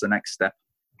yeah, that's the next step.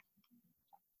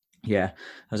 Yeah,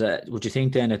 would you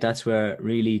think then that that's where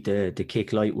really the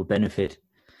kick light would benefit,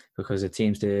 because it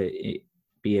seems to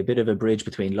be a bit of a bridge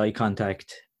between light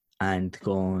contact and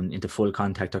going into full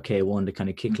contact or K1. The kind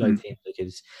of kick light Mhm. seems like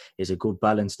is a good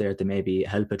balance there to maybe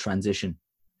help a transition.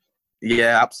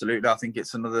 Yeah, absolutely. I think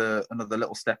it's another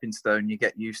little stepping stone. You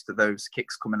get used to those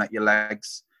kicks coming at your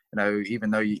legs.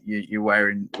 Even though you're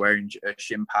wearing a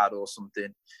shin pad or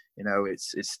something,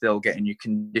 it's still getting you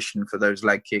conditioned for those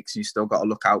leg kicks. You still got to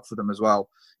look out for them as well.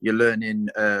 You're learning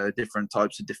different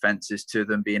types of defenses to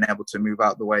them, being able to move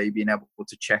out the way, being able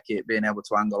to check it, being able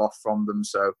to angle off from them.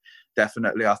 So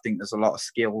definitely, I think there's a lot of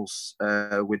skills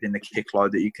within the kick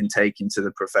line that you can take into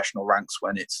the professional ranks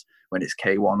when it's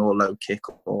K1 or low kick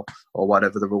or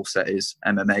whatever the rule set is,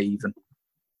 MMA even.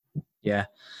 Yeah.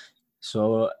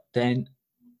 So then,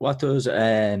 what does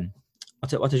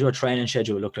what does your training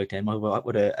schedule look like then? What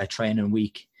would a training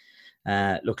week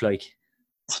look like?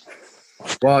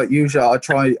 Well, usually I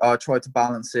try to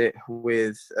balance it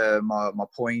with my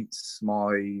points,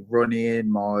 my running,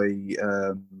 my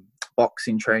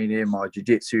boxing training, my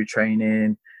jiu-jitsu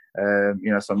training.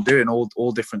 So I'm doing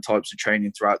all different types of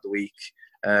training throughout the week.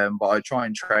 But I try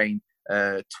and train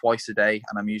twice a day,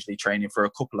 and I'm usually training for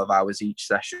a couple of hours each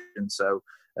session. So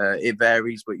it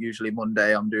varies, but usually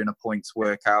Monday I'm doing a points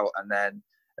workout, and then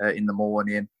in the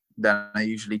morning, then I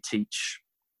usually teach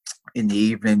in the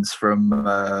evenings from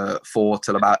 4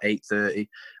 till about 8:30,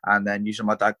 and then usually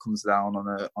my dad comes down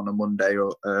on a Monday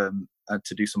or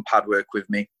to do some pad work with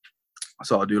me.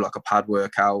 So I'll do like a pad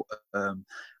workout,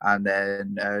 and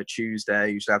then Tuesday I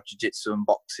usually have jiu-jitsu and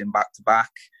boxing back to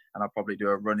back, and I'll probably do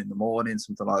a run in the morning,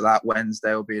 something like that.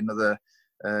 Wednesday will be another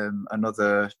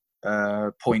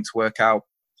points workout,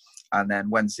 and then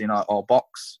Wednesday night I'll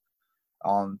box.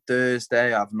 On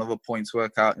Thursday I have another points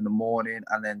workout in the morning,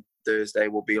 and then Thursday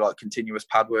will be like continuous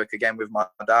pad work again with my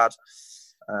dad.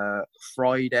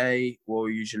 Friday will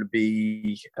usually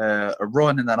be a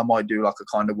run, and then I might do like a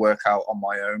kind of workout on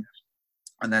my own.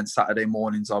 And then Saturday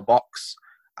mornings I box,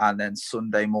 and then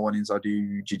Sunday mornings I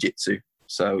do jiu-jitsu.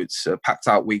 So it's a packed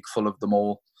out week full of them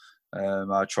all.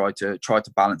 I try to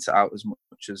balance it out as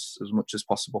much as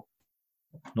possible.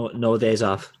 No days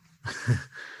off.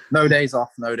 No days off.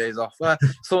 No days off.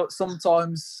 So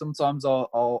sometimes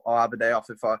I'll have a day off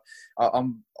if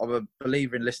I'm a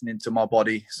believer in listening to my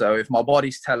body. So if my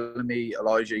body's telling me,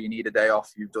 Elijah, you need a day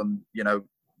off, you've done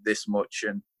this much,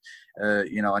 and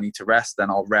I need to rest, then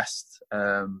I'll rest.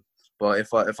 But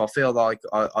if I feel like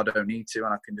I don't need to,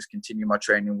 and I can just continue my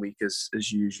training week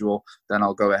as usual, then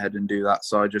I'll go ahead and do that.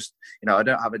 So I just I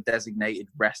don't have a designated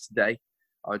rest day.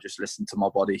 I just listen to my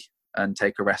body and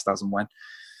take a rest as and when.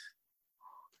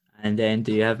 And then,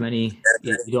 do you have many?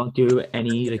 You don't do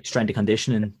any like strength and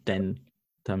conditioning then, in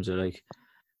terms of like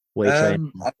weight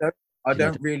training? I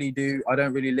don't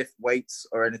really lift weights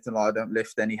or anything like. I don't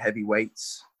lift any heavy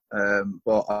weights.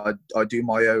 But I do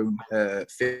my own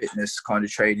fitness kind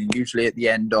of training. Usually at the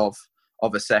end of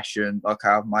a session, like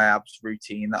I have my abs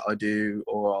routine that I do,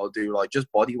 or I'll do like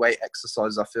just body weight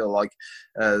exercises. I feel like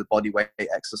body weight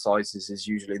exercises is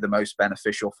usually the most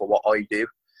beneficial for what I do.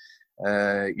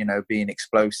 Being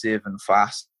explosive and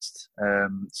fast.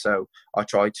 So I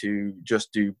try to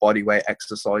just do body weight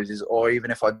exercises, or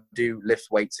even if I do lift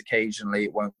weights occasionally,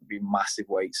 it won't be massive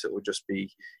weights. It will just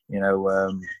be,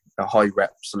 a high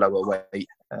reps, lower weight.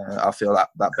 I feel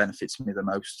that benefits me the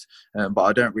most. But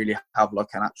I don't really have like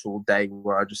an actual day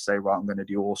where I just say, right, I'm going to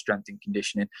do all strength and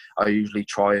conditioning. I usually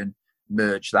try and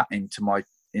merge that into my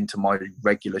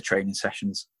regular training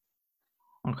sessions.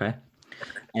 Okay.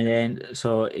 And then,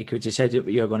 so could you said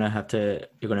you're going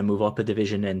to move up a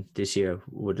division then this year?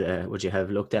 Would you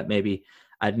have looked at maybe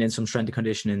adding in some strength and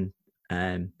conditioning,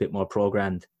 bit more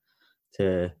programmed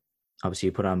to obviously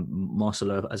you put on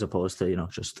muscle as opposed to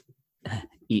just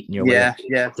eating your way Yeah, up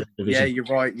yeah, the yeah. division. You're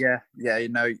right. Yeah, yeah.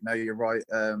 You're right.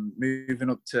 Moving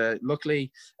up to,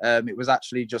 luckily, it was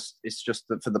actually it's just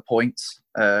for the points.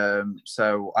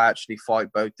 So I actually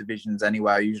fight both divisions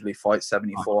anyway. I usually fight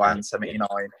 74 Okay. and 79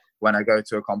 when I go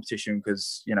to a competition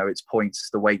because it's points.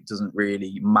 The weight doesn't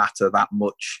really matter that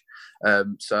much.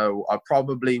 So I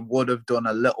probably would have done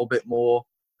a little bit more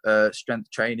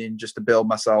strength training just to build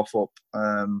myself up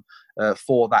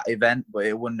for that event, but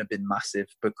it wouldn't have been massive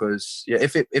because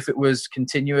if it was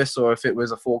continuous or if it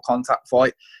was a full contact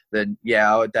fight, then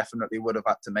I definitely would have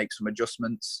had to make some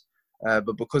adjustments.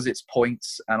 But because it's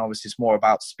points and obviously it's more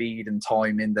about speed and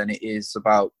timing than it is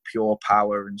about pure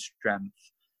power and strength,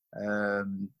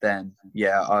 then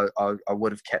I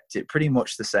would have kept it pretty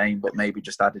much the same, but maybe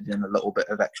just added in a little bit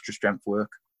of extra strength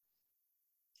work.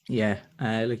 Yeah,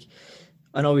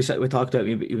 I know we talked about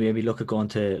maybe look at going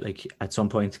to like at some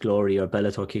point Glory or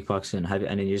Bellator kickboxing.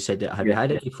 And then you said that, have you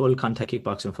had any full contact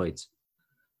kickboxing fights?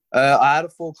 I had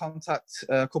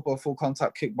a couple of full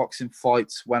contact kickboxing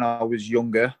fights when I was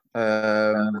younger.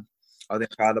 I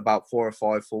think I had about 4 or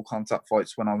 5 full contact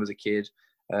fights when I was a kid.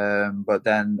 But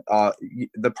then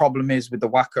the problem is with the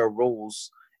WAKO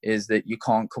rules is that you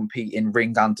can't compete in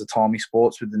ring and tatami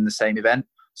sports within the same event.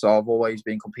 So I've always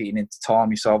been competing in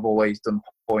tatami. So I've always done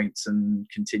points and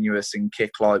continuous and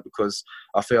kick light because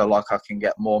I feel like I can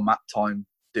get more mat time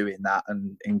doing that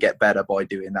and get better by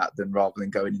doing that than rather than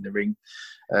going in the ring.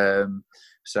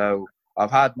 So I've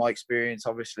had my experience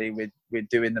obviously with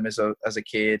doing them as a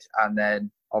kid, and then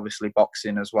obviously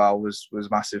boxing as well was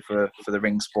massive for the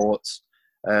ring sports.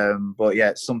 But yeah,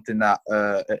 it's something that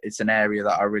it's an area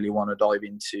that I really want to dive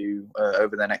into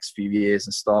over the next few years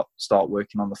and start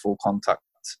working on the full contact.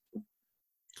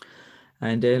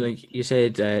 And like you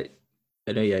said, I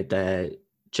know you had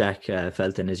Jack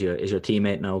Felton is your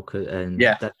teammate now, and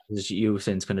that is you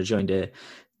since kind of joined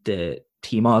the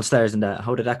team All Stars. And that,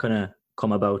 how did that kind of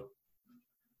come about?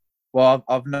 Well,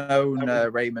 I've known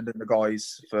Raymond and the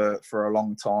guys for a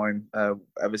long time,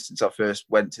 ever since I first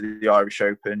went to the Irish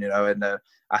Open, and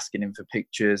asking him for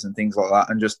pictures and things like that,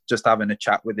 and just having a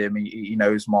chat with him. He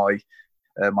knows my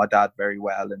dad very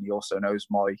well, and he also knows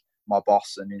my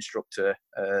boss and instructor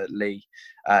Lee,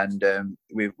 and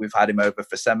we've had him over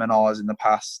for seminars in the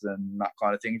past and that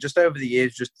kind of thing. Just over the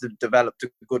years, just developed a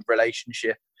good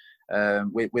relationship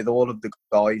with all of the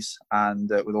guys and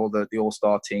with all the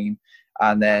All-Star team.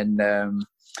 And then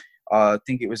I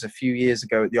think it was a few years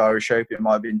ago at the Irish Open, it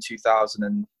might have been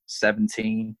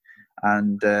 2017.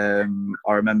 And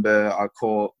I remember I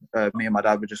caught, me and my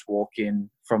dad were just walking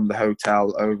from the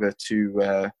hotel over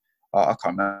to, I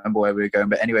can't remember where we were going,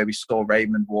 but anyway, we saw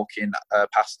Raymond walking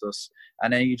past us,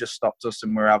 and then he just stopped us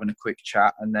and we were having a quick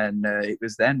chat. And then it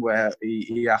was then where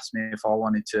he asked me if I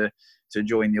wanted to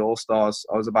join the All-Stars.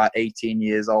 I was about 18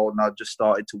 years old and I'd just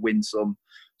started to win some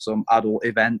adult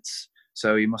events.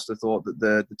 So he must have thought that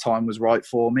the time was right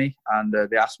for me, and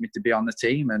they asked me to be on the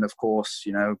team. And of course,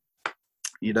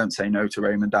 you don't say no to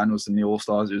Raymond Daniels and the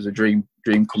All-Stars. It was a dream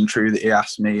come true that he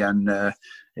asked me, and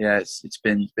it's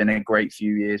been a great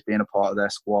few years being a part of their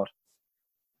squad.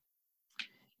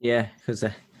 Yeah, because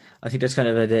I think that's kind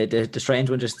of the strange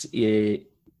one. Just when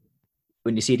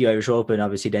you see the Irish Open,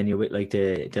 obviously then you're with like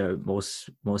the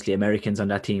mostly Americans on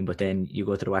that team, but then you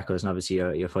go to the WAKOs and obviously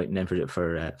you're fighting them for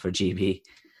GB.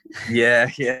 Yeah.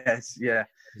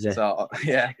 So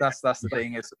that's the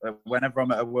thing is whenever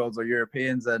I'm at a Worlds or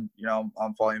Europeans, and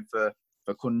I'm fighting for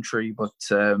country, but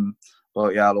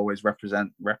I'll always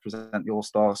represent the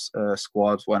All-Stars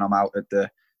squad when I'm out at the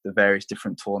various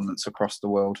different tournaments across the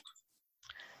world.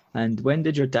 And when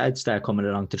did your dad start coming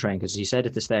along to train? Because he said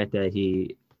at the start that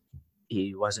he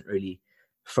wasn't really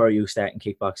for you starting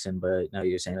kickboxing, but now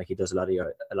you're saying like he does a lot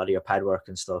of your pad work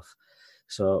and stuff.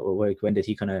 So when did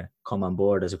he kind of come on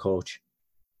board as a coach?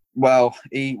 Well,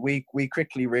 we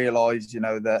quickly realised,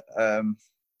 that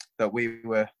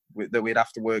we'd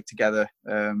have to work together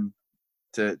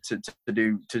to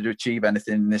achieve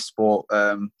anything in this sport.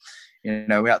 We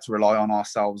had to rely on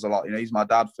ourselves a lot. He's my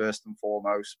dad first and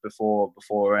foremost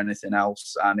before anything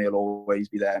else, and he'll always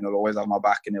be there, and he'll always have my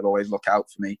back, and he'll always look out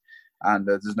for me. And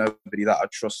there's nobody that I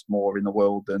trust more in the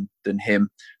world than him.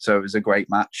 So it was a great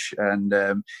match, and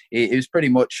it was pretty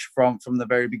much from the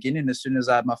very beginning. As soon as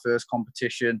I had my first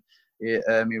competition,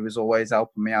 he was always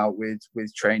helping me out with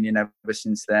training ever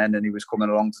since then, and he was coming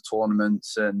along to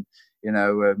tournaments, and he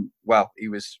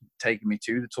was taking me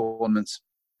to the tournaments,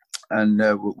 and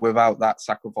without that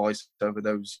sacrifice over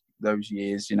those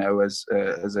years, as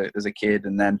a kid,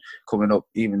 and then coming up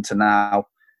even to now.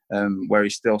 where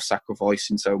he's still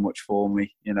sacrificing so much for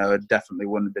me. You know, I definitely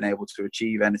wouldn't have been able to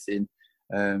achieve anything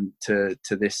to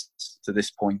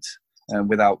this point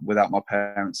without my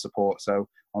parents' support. So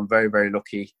I'm very, very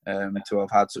lucky to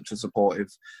have had such a supportive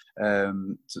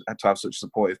to have such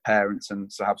supportive parents, and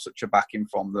to have such a backing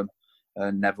from them.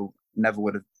 Never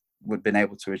would have been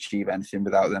able to achieve anything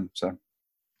without them. So.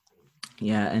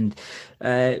 Yeah, and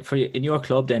for you, in your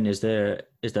club, then is there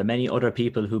many other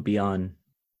people who be on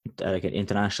like an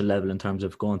international level in terms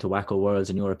of going to WAKO Worlds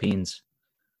and Europeans?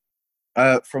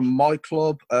 From my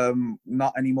club,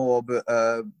 not anymore, but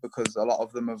because a lot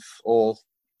of them have all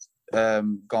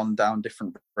gone down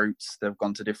different routes. They've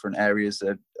gone to different areas.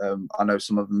 I know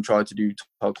some of them tried to do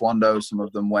taekwondo. Some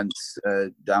of them went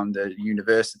down the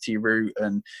university route.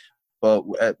 But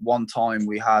at one time,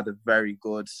 we had a very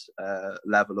good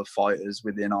level of fighters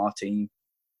within our team.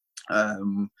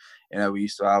 You know, we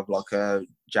used to have like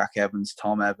Jack Evans,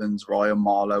 Tom Evans, Ryan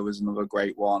Marlowe was another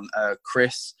great one.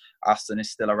 Chris Aston is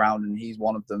still around, and he's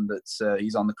one of them.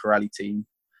 He's on the Corelli team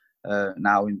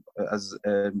now with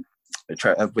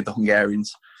the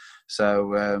Hungarians.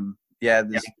 So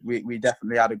we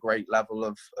definitely had a great level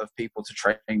of people to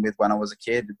train with when I was a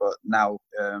kid, but now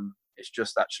it's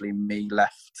just actually me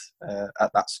left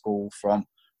at that school from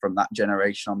that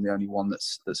generation. I'm the only one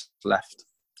that's left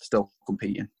still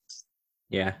competing.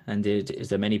 Yeah, and is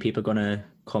there many people going to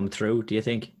come through, do you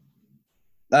think?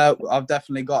 I've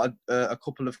definitely got a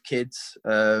couple of kids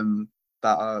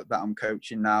that I'm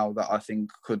coaching now that I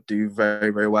think could do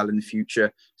very, very well in the future,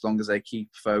 as long as they keep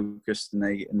focused and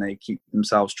they keep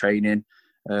themselves training.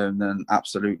 Then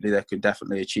absolutely, they could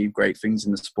definitely achieve great things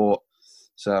in the sport.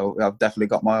 So I've definitely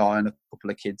got my eye on a couple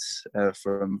of kids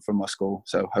from my school.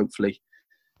 So hopefully,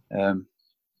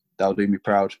 that'll do me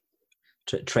proud.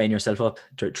 Train yourself up.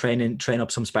 Train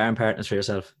up some sparring partners for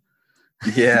yourself.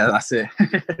 Yeah, that's it.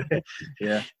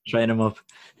 Yeah, train them up.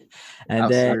 And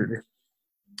absolutely.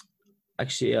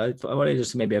 Actually, I want to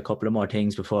just maybe a couple of more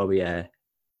things before we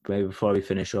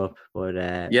finish up.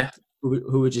 But yeah,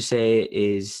 who would you say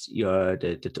is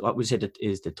what would you say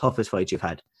is the toughest fight you've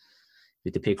had? If you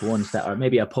had to pick one or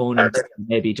maybe opponent,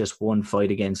 maybe just one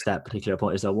fight against that particular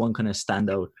opponent. Is there one kind of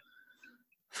standout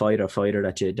fighter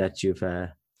that you've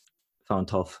found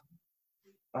tough?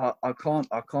 I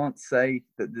can't say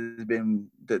that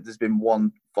there's been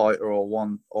one fighter or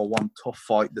one tough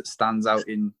fight that stands out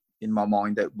in my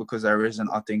mind, because there isn't.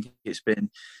 I think it's been,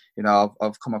 you know,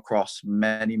 I've come across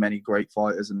many great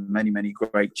fighters and many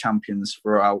great champions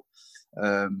throughout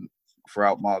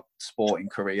my sporting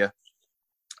career,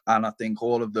 and I think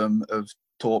all of them have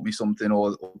taught me something,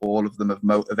 or all of them have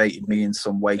motivated me in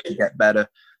some way to get better.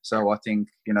 So I think,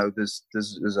 you know, there's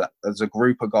a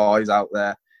group of guys out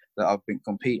there that I've been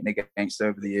competing against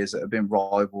over the years that have been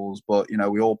rivals, but, you know,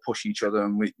 we all push each other,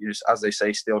 and we just, as they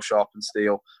say, steel sharpens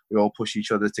steel. We all push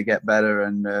each other to get better,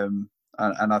 and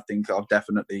I think I've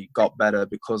definitely got better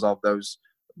because of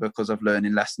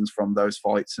learning lessons from those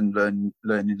fights and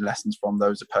learning lessons from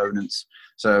those opponents.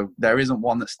 So there isn't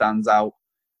one that stands out,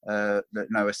 a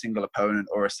single opponent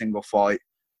or a single fight,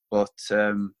 but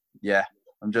yeah,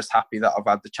 I'm just happy that I've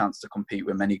had the chance to compete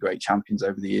with many great champions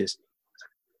over the years.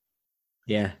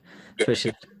 Yeah,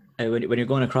 especially when you're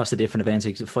going across the different events,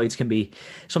 like, the fights can be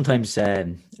sometimes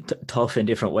tough in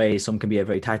different ways. Some can be a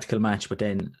very tactical match, but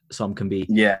then some can be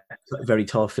very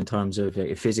tough in terms of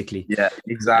physically. Yeah,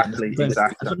 exactly.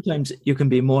 Sometimes you can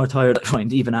be more tired, I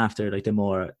find, even after like the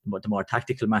more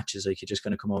tactical matches. Like, you're just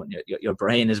going to come out and your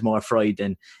brain is more fried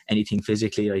than anything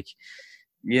physically. Like,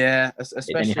 yeah,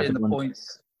 especially in the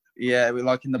points. Yeah,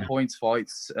 like in the points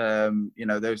fights, you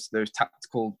know, those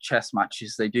tactical chess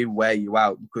matches, they do wear you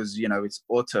out, because, you know, it's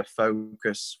utter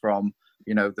focus from,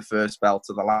 you know, the first bell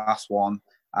to the last one,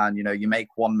 and, you know, you make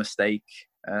one mistake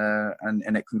and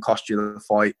it can cost you the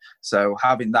fight. So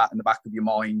having that in the back of your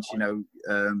mind, you know,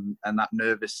 and that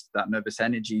nervous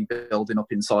energy building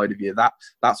up inside of you,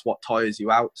 that's what tires you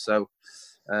out. So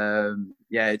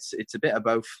it's a bit of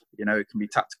both. You know, it can be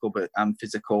tactical and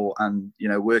physical, and, you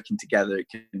know, working together, it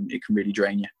can really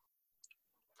drain you.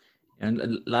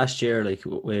 And last year, like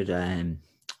with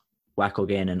WAKO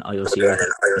again and IOC,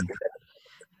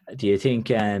 do you think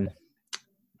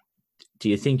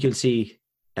you'll see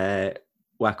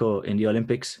WAKO in the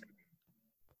Olympics?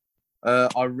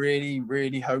 I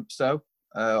really hope so.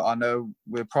 I know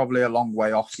we're probably a long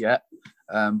way off yet,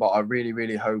 but I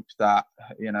really hope that,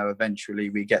 you know, eventually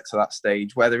we get to that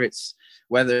stage. Whether it's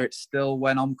still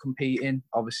when I'm competing,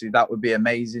 obviously that would be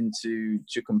amazing to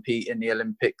compete in the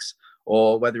Olympics,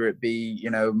 or whether it be, you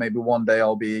know, maybe one day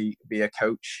I'll be a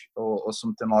coach or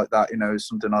something like that. You know,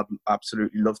 something I'd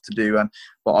absolutely love to do.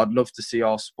 But I'd love to see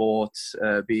our sport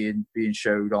being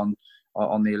showed on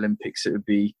the Olympics. It would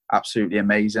be absolutely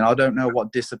amazing. I don't know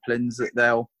what disciplines that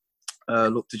they'll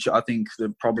look to. I think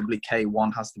that probably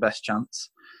K1 has the best chance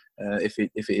if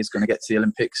it is going to get to the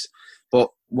Olympics. But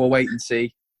we'll wait and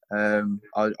see. I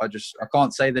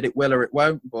can't say that it will or it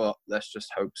won't, but let's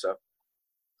just hope so.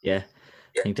 Yeah.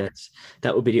 I think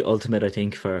that would be the ultimate. I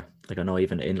think for, like, I know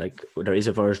even in, like, there is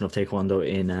a version of Taekwondo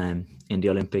in the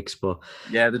Olympics, but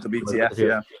yeah, the WTF.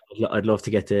 Yeah, I'd love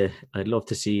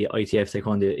to see ITF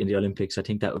Taekwondo in the Olympics. I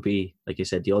think that would be, like you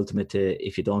said, the ultimate to,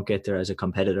 if you don't get there as a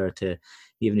competitor, to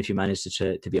even if you manage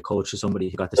to be a coach or somebody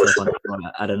who got the step on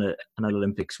at an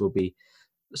Olympics, would be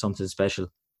something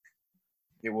special.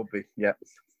 It would be, yeah.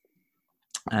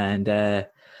 And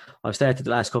I've started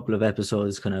the last couple of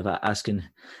episodes kind of asking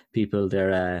people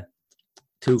their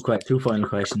two final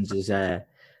questions. Is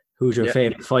who's your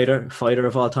favorite fighter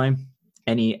of all time?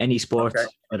 Any sport,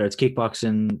 whether it's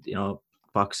kickboxing, you know,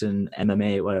 boxing,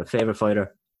 MMA, whatever. Favorite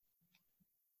fighter?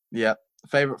 Yeah,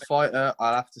 favorite fighter,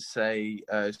 I'll have to say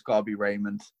it's got to be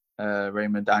Raymond.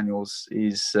 Raymond Daniels.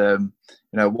 He's you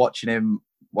know, watching him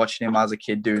as a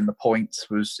kid doing the points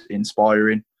was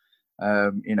inspiring.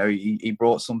 You know, he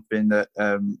brought something that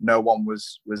no one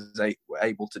was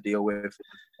able to deal with.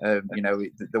 You know,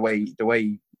 the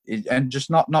way, and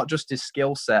just not just his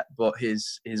skill set, but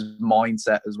his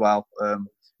mindset as well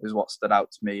is what stood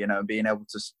out to me. You know, being able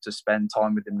to spend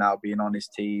time with him now, being on his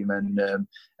team, and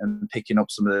picking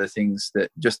up some of the things that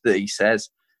he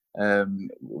says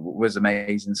was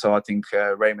amazing. So I think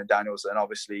Raymond Daniels, and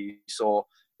obviously you saw,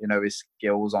 you know, his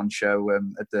skills on show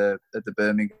at the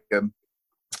Birmingham.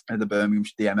 The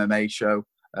MMA show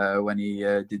when he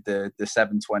did the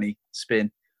 720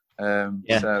 spin.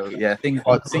 So yeah, things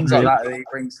like that he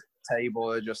brings to the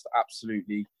table are just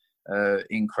absolutely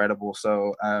incredible.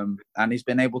 So and he's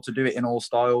been able to do it in all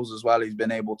styles as well. He's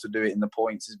been able to do it in the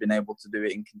points. He's been able to do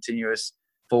it in continuous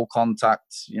full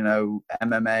contact, you know,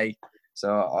 MMA.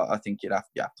 So I think you have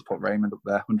to put Raymond up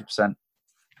there, 100%.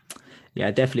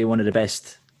 Yeah, definitely one of the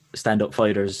best stand-up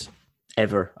fighters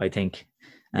ever, I think.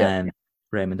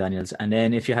 Raymond Daniels. And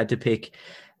then if you had to pick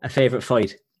a favorite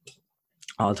fight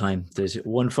all time, there's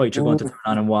one fight you're going to turn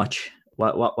on and watch.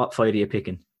 What fight are you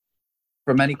picking?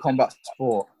 From any combat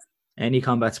sport? Any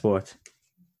combat sport.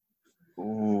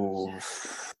 Ooh.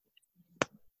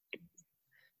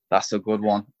 That's a good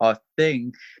one. I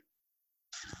think.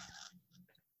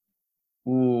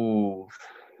 Ooh.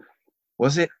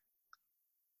 Was it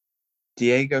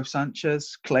Diego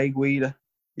Sanchez, Clay Guida?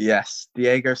 Yes,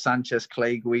 Diego Sanchez,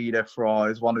 Clay Guida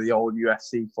is one of the old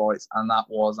UFC fights, and that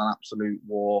was an absolute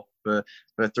war for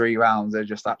 3 rounds. They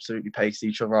just absolutely paced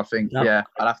each other. I think, I'd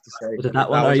have to say. Was that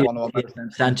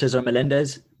one? Sanchez or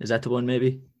Melendez? Is that the one,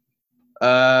 maybe?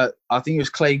 I think it was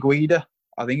Clay Guida.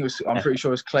 I'm pretty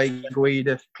sure it was Clay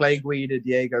Guida,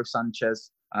 Diego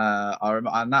Sanchez. I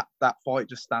remember, and that fight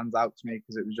just stands out to me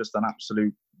because it was just an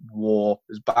absolute war.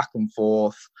 It was back and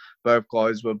forth. Both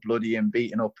guys were bloody and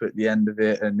beaten up at the end of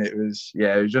it, and it was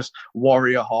just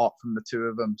warrior heart from the two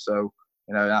of them. So,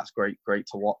 you know, that's great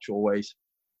to watch always.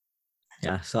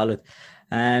 Yeah, solid.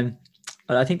 I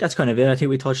think that's kind of it. I think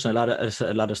we touched on a lot of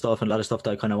stuff, and a lot of stuff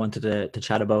that I kind of wanted to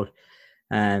chat about.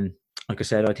 Like I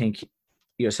said, I think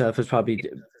yourself is probably,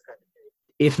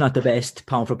 if not the best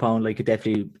pound for pound, like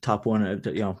definitely top one,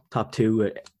 you know, top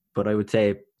two. But I would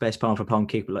say best pound for pound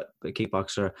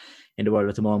kickboxer in the world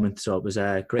at the moment. So it was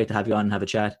great to have you on and have a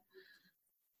chat.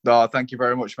 No, thank you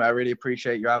very much, mate. I really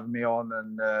appreciate you having me on,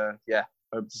 and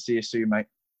hope to see you soon, mate.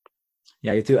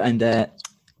 Yeah, you too, and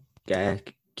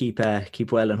keep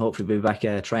well, and hopefully we'll be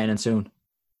back training soon.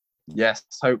 Yes,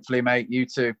 hopefully, mate. You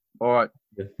too. All right.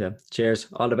 Yeah. Cheers.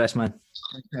 All the best, man.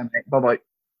 Okay, mate. Bye-bye.